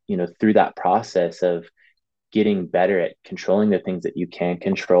recognizing, through that process of getting better at controlling the things that you can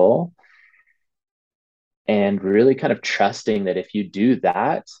control, and really kind of trusting that if you do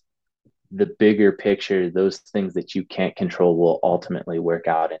that, the bigger picture, those things that you can't control will ultimately work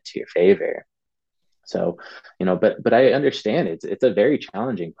out into your favor. So, but I understand it's a very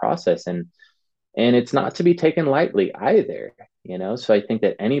challenging process, and it's not to be taken lightly either. So I think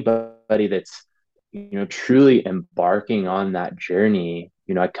that anybody that's truly embarking on that journey,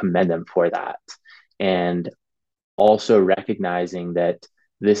 I commend them for that. And also recognizing that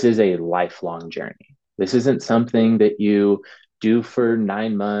this is a lifelong journey. This isn't something that you do for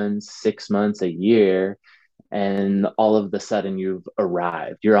 9 months, 6 months, a year, and all of a sudden you've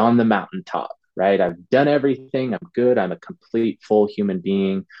arrived. You're on the mountaintop, right? I've done everything. I'm good. I'm a complete, full human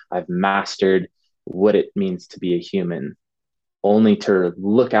being. I've mastered what it means to be a human, only to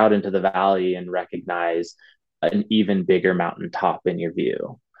look out into the valley and recognize an even bigger mountaintop in your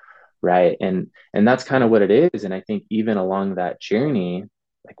view, right? And that's kind of what it is. And I think even along that journey,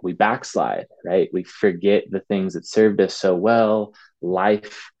 like we backslide, right? We forget the things that served us so well.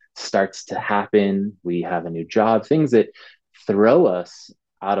 Life starts to happen. We have a new job, things that throw us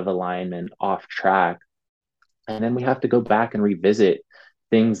out of alignment, off track. And then we have to go back and revisit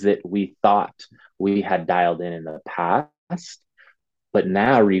things that we thought we had dialed in the past. But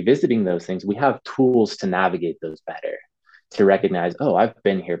now revisiting those things, we have tools to navigate those better, to recognize, oh, I've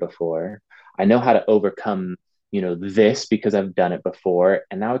been here before. I know how to overcome, this because I've done it before.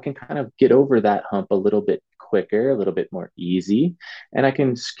 And now I can kind of get over that hump a little bit quicker, a little bit more easy, and I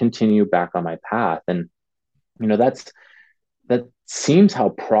can continue back on my path. And, that seems how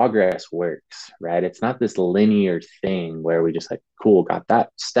progress works, right? It's not this linear thing where we just like, cool, got that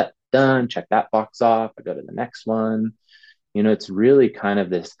step done, check that box off, I go to the next one. It's really kind of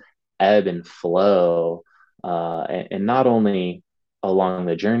this ebb and flow, and not only along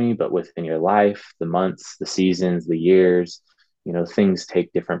the journey, but within your life, the months, the seasons, the years. things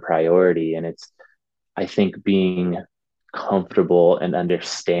take different priority. And it's, I think, being comfortable and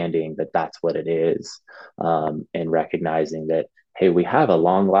understanding that that's what it is, and recognizing that, hey, we have a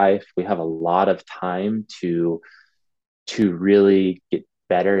long life, we have a lot of time to really get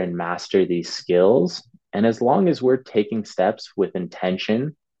better and master these skills. And as long as we're taking steps with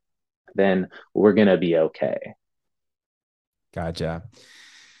intention, then we're going to be okay. Gotcha.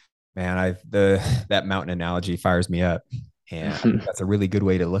 Man, that mountain analogy fires me up. And I think that's a really good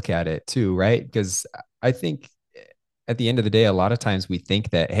way to look at it too, right? Because I think at the end of the day, a lot of times we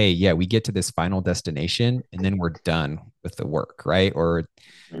think that, hey, yeah, we get to this final destination and then we're done with the work, right? Or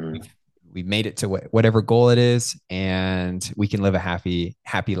Mm-hmm. we made it to whatever goal it is, and we can live a happy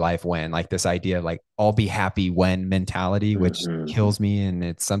life when, like this idea of like I'll be happy when mentality, which Mm-hmm. kills me. And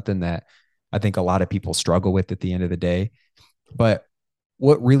it's something that I think a lot of people struggle with at the end of the day. But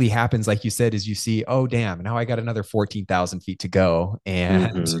what really happens, like you said, is you see, oh, damn, now I got another 14,000 feet to go.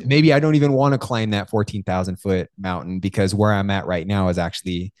 And Mm-hmm. maybe I don't even want to climb that 14,000-foot mountain because where I'm at right now is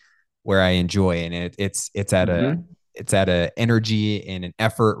actually where I enjoy. And Mm-hmm. it's at a energy and an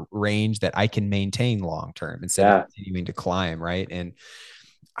effort range that I can maintain long term instead of Yeah. continuing to climb. Right. And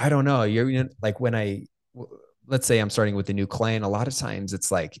I don't know. Like when let's say I'm starting with a new client, a lot of times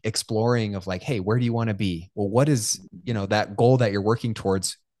it's like exploring of like, hey, where do you want to be? Well, what is, that goal that you're working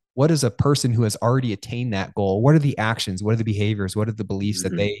towards? What is a person who has already attained that goal? What are the actions? What are the behaviors? What are the beliefs that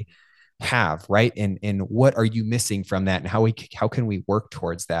Mm-hmm. they have? Right. And what are you missing from that? And how can we work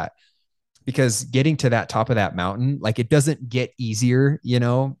towards that? Because getting to that top of that mountain, like it doesn't get easier,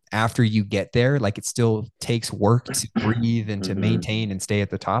 after you get there. Like it still takes work to breathe and to Mm-hmm. maintain and stay at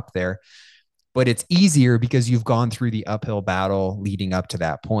the top there, but it's easier because you've gone through the uphill battle leading up to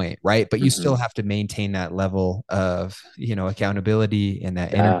that point, right? But you still Mm-hmm. have to maintain that level of, accountability and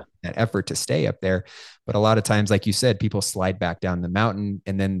that energy, Yeah. that effort to stay up there. But a lot of times, like you said, people slide back down the mountain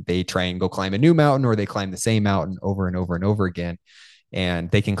and then they try and go climb a new mountain, or they climb the same mountain over and over and over again.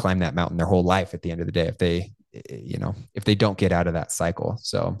 And they can climb that mountain their whole life at the end of the day if they don't get out of that cycle.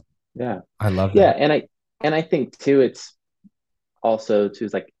 So Yeah. I love Yeah. that. And I think too, it's also too,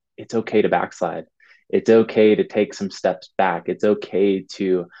 is like, it's okay to backslide. It's okay to take some steps back. It's okay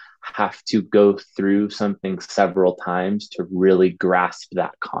to have to go through something several times to really grasp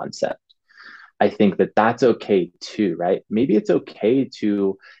that concept. I think that that's okay too, right? Maybe it's okay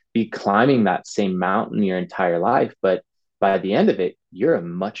to be climbing that same mountain your entire life, but by the end of it, you're a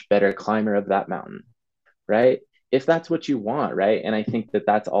much better climber of that mountain, right? If that's what you want, right? And I think that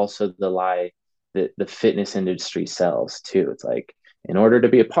that's also the lie that the fitness industry sells too. It's like, in order to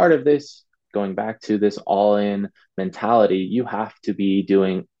be a part of this, going back to this all in mentality, you have to be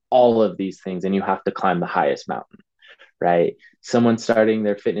doing all of these things and you have to climb the highest mountain, right? Someone starting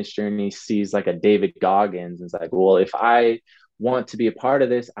their fitness journey sees like a David Goggins and is like, well, if I want to be a part of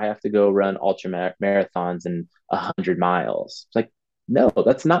this, I have to go run ultra marathons and 100 miles. It's like, no,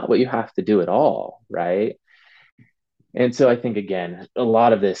 that's not what you have to do at all, right? And so I think, again, a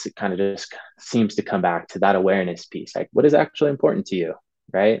lot of this, it kind of just seems to come back to that awareness piece, like what is actually important to you,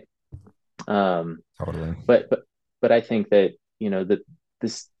 right? Um, Totally. but I think that, that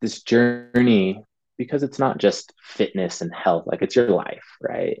this journey, because it's not just fitness and health, like it's your life,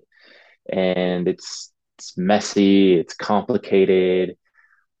 right? And it's messy, it's complicated,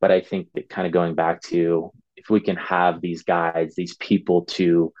 but I think that, kind of going back to, if we can have these guides, these people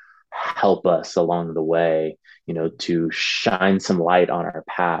to help us along the way, to shine some light on our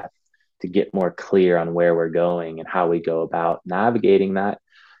path, to get more clear on where we're going and how we go about navigating that,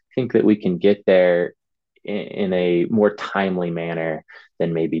 I think that we can get there in a more timely manner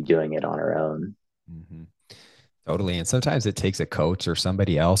than maybe doing it on our own. Mm-hmm. Totally. And sometimes it takes a coach or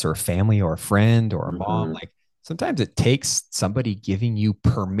somebody else or a family or a friend or a mom. Mm-hmm. Like sometimes it takes somebody giving you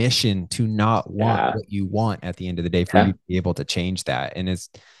permission to not want Yeah. what you want at the end of the day for you Yeah. to be able to change that. And as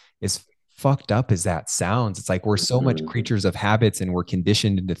fucked up as that sounds, it's like we're so much Mm-hmm. creatures of habits and we're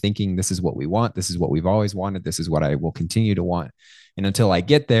conditioned into thinking this is what we want. This is what we've always wanted. This is what I will continue to want. And until I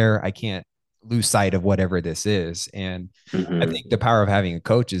get there, I can't lose sight of whatever this is. And I Mm-hmm. think the power of having a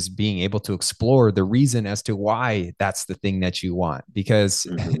coach is being able to explore the reason as to why that's the thing that you want. Because,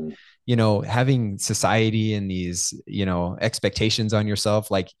 Mm-hmm. having society and these, expectations on yourself,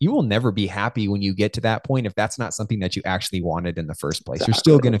 like you will never be happy when you get to that point if that's not something that you actually wanted in the first place. You're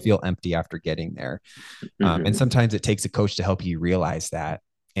still going Exactly. to feel empty after getting there. And Mm-hmm. sometimes it takes a coach to help you realize that.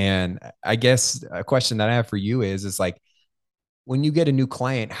 And I guess a question that I have for you is like, when you get a new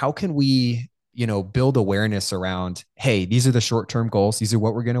client, how can we, build awareness around, hey, these are the short-term goals. These are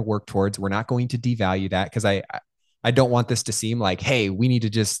what we're going to work towards. We're not going to devalue that because I don't want this to seem like, hey, we need to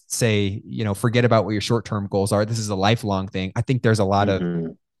just say, forget about what your short-term goals are. This is a lifelong thing. Mm-hmm. I think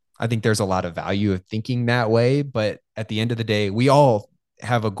there's a lot of value of thinking that way. But at the end of the day, we all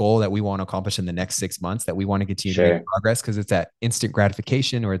have a goal that we want to accomplish in the next 6 months, that we want to continue to make Sure. progress, because it's that instant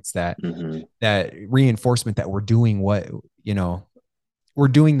gratification, or it's that Mm-hmm. that reinforcement that you know, we're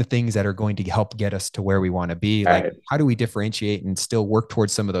doing the things that are going to help get us to where we want to be. Like, Right. how do we differentiate and still work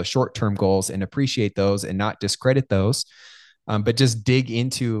towards some of those short-term goals and appreciate those and not discredit those? But just dig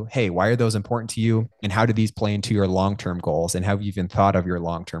into, hey, why are those important to you? And how do these play into your long-term goals? And have you even thought of your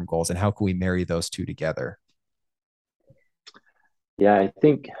long-term goals? And how can we marry those two together? Yeah, I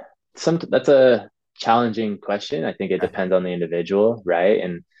think that's a challenging question. I think it depends on the individual, right?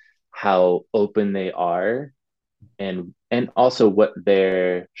 And how open they are, and also what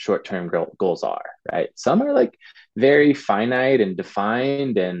their short-term goals are, right? Some are like very finite and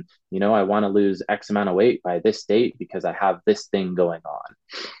defined, and I want to lose X amount of weight by this date because I have this thing going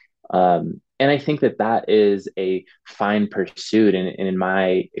on. And I think that that is a fine pursuit. And in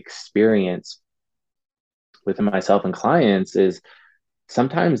my experience with myself and clients, is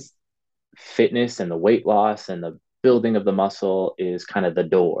sometimes fitness and the weight loss and the building of the muscle is kind of the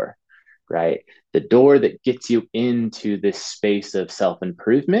door, right? The door that gets you into this space of self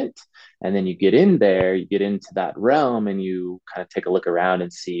improvement. And then you get in there, you get into that realm, and you kind of take a look around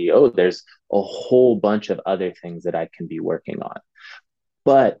and see, oh, there's a whole bunch of other things that I can be working on.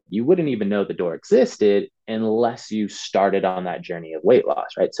 But you wouldn't even know the door existed unless you started on that journey of weight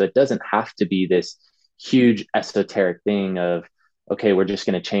loss, right? So it doesn't have to be this huge esoteric thing of, okay, we're just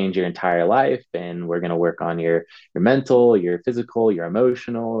going to change your entire life and we're going to work on your mental, your physical, your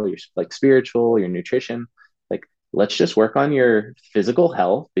emotional, your like spiritual, your nutrition. Like, let's just work on your physical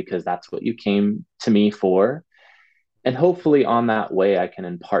health because that's what you came to me for. And hopefully on that way I can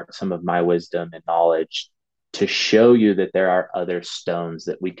impart some of my wisdom and knowledge to show you that there are other stones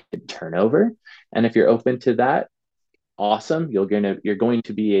that we could turn over. And if you're open to that, awesome. You're going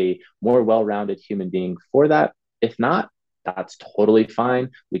to be a more well-rounded human being for that. If not, that's totally fine.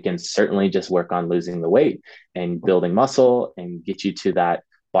 We can certainly just work on losing the weight and building muscle and get you to that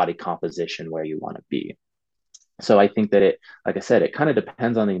body composition where you want to be. So I think that like I said, it kind of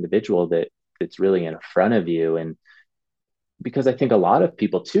depends on the individual that's really in front of you. And because I think a lot of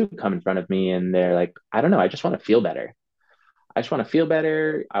people too come in front of me and they're like, I don't know, I just want to feel better. I just want to feel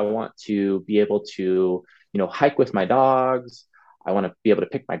better. I want to be able to, hike with my dogs. I want to be able to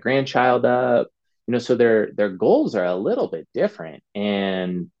pick my grandchild up. So their goals are a little bit different.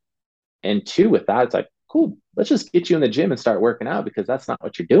 And two, with that, it's like, cool, let's just get you in the gym and start working out because that's not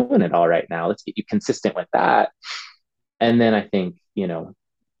what you're doing at all right now. Let's get you consistent with that. And then I think,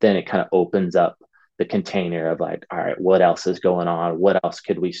 then it kind of opens up the container of like, all right, what else is going on? What else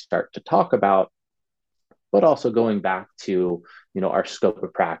could we start to talk about? But also going back to, our scope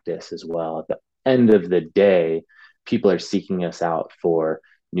of practice as well. At the end of the day, people are seeking us out for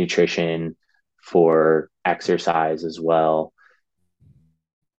nutrition, for exercise as well.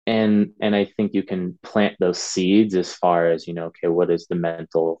 And I think you can plant those seeds as far as, okay, what does the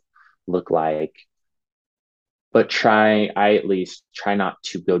mental look like? But I at least try not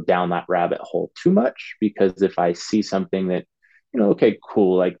to go down that rabbit hole too much, because if I see something that, okay,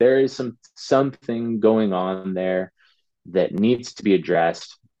 cool, like there is something going on there that needs to be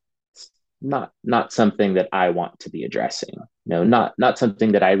addressed, not something that I want to be addressing. Not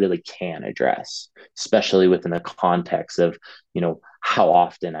something that I really can address, especially within the context of, how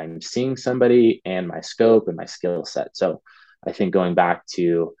often I'm seeing somebody and my scope and my skill set. So I think going back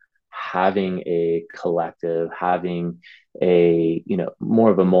to having a collective, having a, more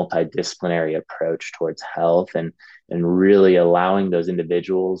of a multidisciplinary approach towards health, and really allowing those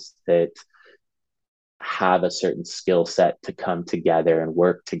individuals that have a certain skill set to come together and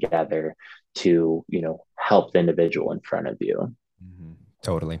work together to, help the individual in front of you. Mm-hmm.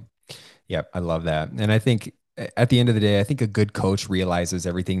 Totally. Yep. I love that. And I think at the end of the day, I think a good coach realizes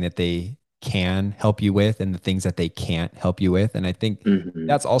everything that they can help you with and the things that they can't help you with. And I think Mm-hmm.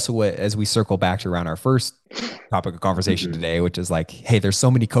 that's also what, as we circle back to around our first topic of conversation Mm-hmm. today, which is like, hey, there's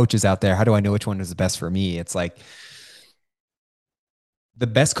so many coaches out there. How do I know which one is the best for me? It's like, the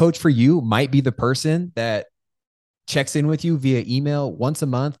best coach for you might be the person that checks in with you via email once a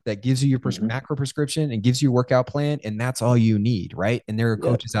month, that gives you your Mm-hmm. macro prescription and gives you a workout plan. And that's all you need. Right. And there are Yep.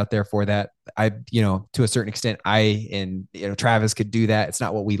 coaches out there for that. To a certain extent, Travis could do that. It's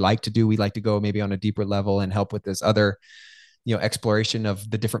not what we like to do. We like to go maybe on a deeper level and help with this other, exploration of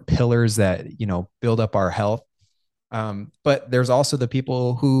the different pillars that, build up our health. But there's also the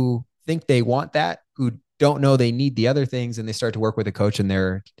people who think they want that, who don't know they need the other things, and they start to work with a coach, and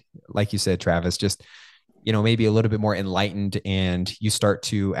they're, like you said, Travis, just maybe a little bit more enlightened, and you start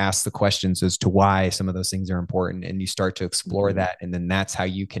to ask the questions as to why some of those things are important, and you start to explore Mhm. that. And then that's how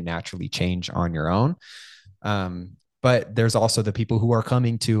you can naturally change on your own. But there's also the people who are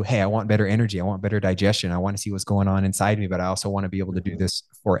coming to, hey, I want better energy. I want better digestion. I want to see what's going on inside me, but I also want to be able to do Mhm. this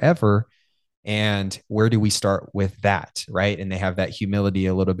forever. And where do we start with that? Right. And they have that humility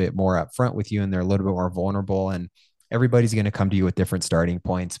a little bit more up front with you, and they're a little bit more vulnerable. And everybody's going to come to you with different starting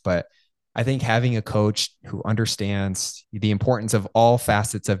points. But I think having a coach who understands the importance of all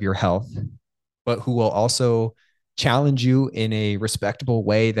facets of your health, but who will also challenge you in a respectable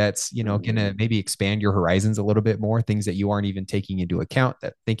way that's, going to Mhm. maybe expand your horizons a little bit more, things that you aren't even taking into account,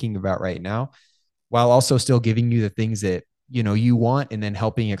 that thinking about right now, while also still giving you the things that you want, and then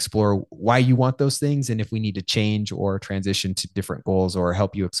helping explore why you want those things, and if we need to change or transition to different goals, or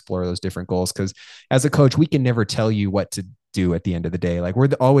help you explore those different goals. Because as a coach, we can never tell you what to do at the end of the day. Like, we're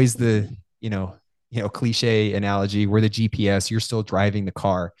always the Mhm. cliche analogy, we're the GPS, you're still driving the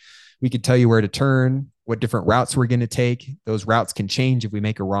car. We could tell you where to turn, what different routes we're going to take. Those routes can change if we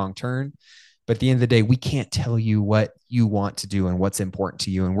make a wrong turn. But at the end of the day, we can't tell you what you want to do and what's important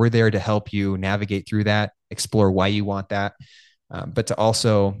to you. And we're there to help you navigate through that, explore why you want that, but to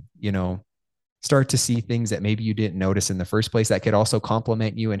also, start to see things that maybe you didn't notice in the first place that could also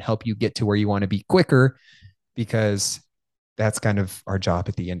complement you and help you get to where you want to be quicker, because that's kind of our job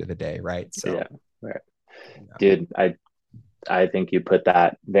at the end of the day. Right. So, Yeah. Right. yeah. Dude, I think you put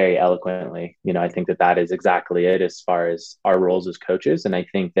that very eloquently. I think that that is exactly it as far as our roles as coaches. And I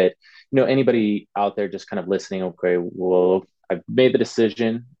think that, anybody out there just kind of listening, okay, well, I've made the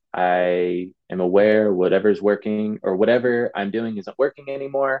decision. I am aware whatever's working or whatever I'm doing isn't working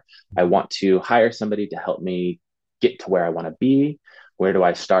anymore. I want to hire somebody to help me get to where I want to be. Where do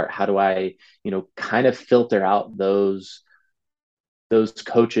I start? How do I, kind of filter out those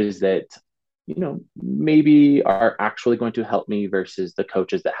coaches that maybe are actually going to help me versus the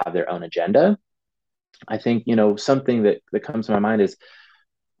coaches that have their own agenda. I think something that comes to my mind is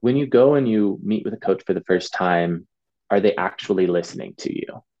when you go and you meet with a coach for the first time, are they actually listening to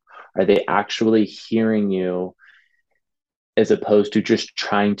you? Are they actually hearing you, as opposed to just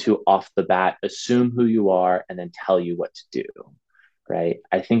trying to off the bat assume who you are and then tell you what to do? Right.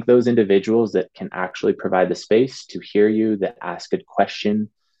 I think those individuals that can actually provide the space to hear you, that ask good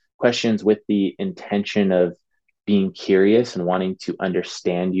questions with the intention of being curious and wanting to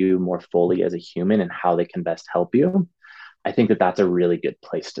understand you more fully as a human and how they can best help you. I think that that's a really good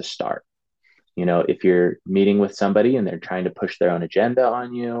place to start. If you're meeting with somebody and they're trying to push their own agenda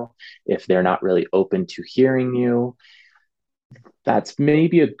on you, if they're not really open to hearing you, that's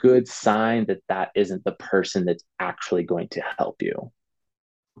maybe a good sign that that isn't the person that's actually going to help you.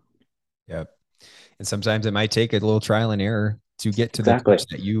 Yep. And sometimes it might take a little trial and error to get to the Exactly. coach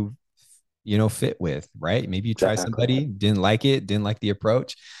that fit with, right? Maybe you try Exactly. somebody, didn't like it, didn't like the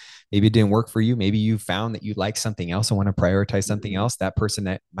approach. Maybe it didn't work for you. Maybe you found that you like something else and want to prioritize something Mm-hmm. else. That person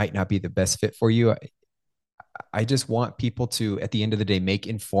that might not be the best fit for you. I just want people to, at the end of the day, make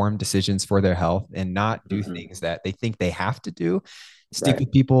informed decisions for their health and not do Mm-hmm. things that they think they have to do. Stick Right.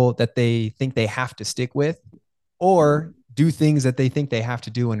 with people that they think they have to stick with, Mm-hmm. or do things that they think they have to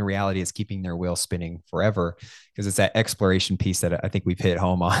do when in reality is keeping their wheel spinning forever. Because it's that exploration piece that I think we've hit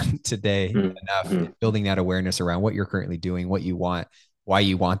home on today enough, Mm-hmm. building that awareness around what you're currently doing, what you want, why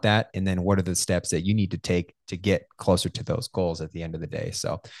you want that, and then what are the steps that you need to take to get closer to those goals at the end of the day.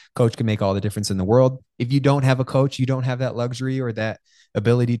 So coach can make all the difference in the world. If you don't have a coach, you don't have that luxury or that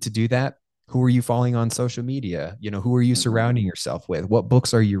ability to do that. Who are you following on social media? Who are you Mm-hmm. surrounding yourself with? What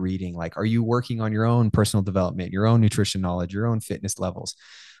books are you reading? Like, are you working on your own personal development, your own nutrition knowledge, your own fitness levels?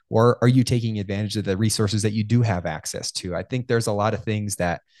 Or are you taking advantage of the resources that you do have access to? I think there's a lot of things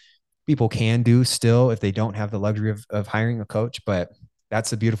that people can do still if they don't have the luxury of hiring a coach. But that's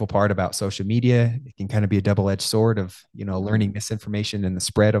the beautiful part about social media. It can kind of be a double-edged sword of, learning Mm-hmm. misinformation and the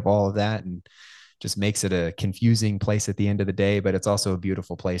spread of all of that. And just makes it a confusing place at the end of the day, but it's also a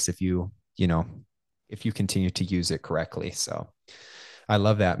beautiful place you know, if you continue to use it correctly. So I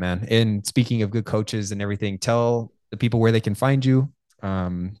love that, man. And speaking of good coaches and everything, tell the people where they can find you,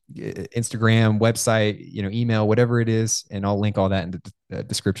 Instagram, website, email, whatever it is. And I'll link all that in the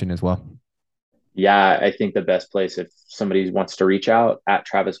description as well. Yeah, I think the best place if somebody wants to reach out at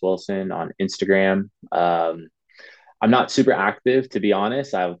Travis Wilson on Instagram. I'm not super active, to be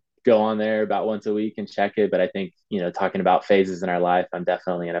honest. I go on there about once a week and check it, but I think talking about phases in our life, I'm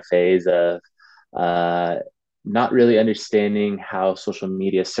definitely in a phase of uh, not really understanding how social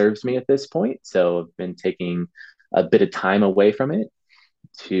media serves me at this point. So I've been taking a bit of time away from it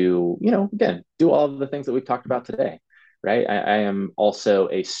to again do all of the things that we've talked about today. Right. I am also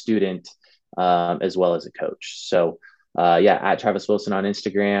a student as well as a coach. So yeah, at Travis Wilson on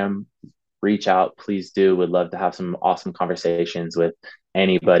Instagram, reach out, please do. Would love to have some awesome conversations with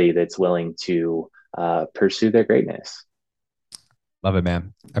anybody that's willing to pursue their greatness. Love it,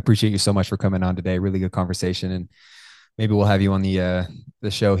 man. I appreciate you so much for coming on today. Really good conversation, and maybe we'll have you on the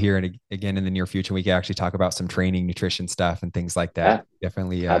show here and again in the near future. We can actually talk about some training, nutrition stuff, and things like Yeah, that.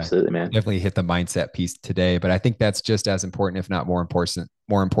 Definitely, absolutely, man. definitely hit the mindset piece today. But I think that's just as important, if not more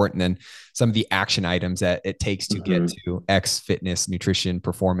important than some of the action items that it takes to get Mm-hmm. to X fitness, nutrition,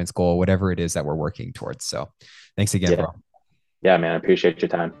 performance goal, whatever it is that we're working towards. So, thanks again, Yeah, bro. yeah, man. I appreciate your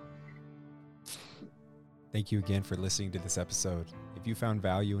time. Thank you again for listening to this episode. If you found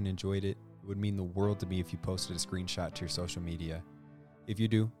value and enjoyed it, it would mean the world to me if you posted a screenshot to your social media. If you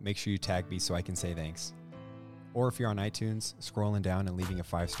do, make sure you tag me so I can say thanks. Or if you're on iTunes, scrolling down and leaving a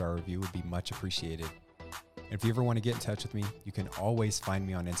 5-star review would be much appreciated. And if you ever want to get in touch with me, you can always find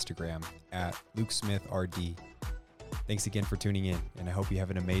me on Instagram at LukeSmithRD. Thanks again for tuning in, and I hope you have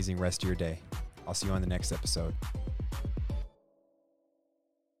an amazing rest of your day. I'll see you on the next episode.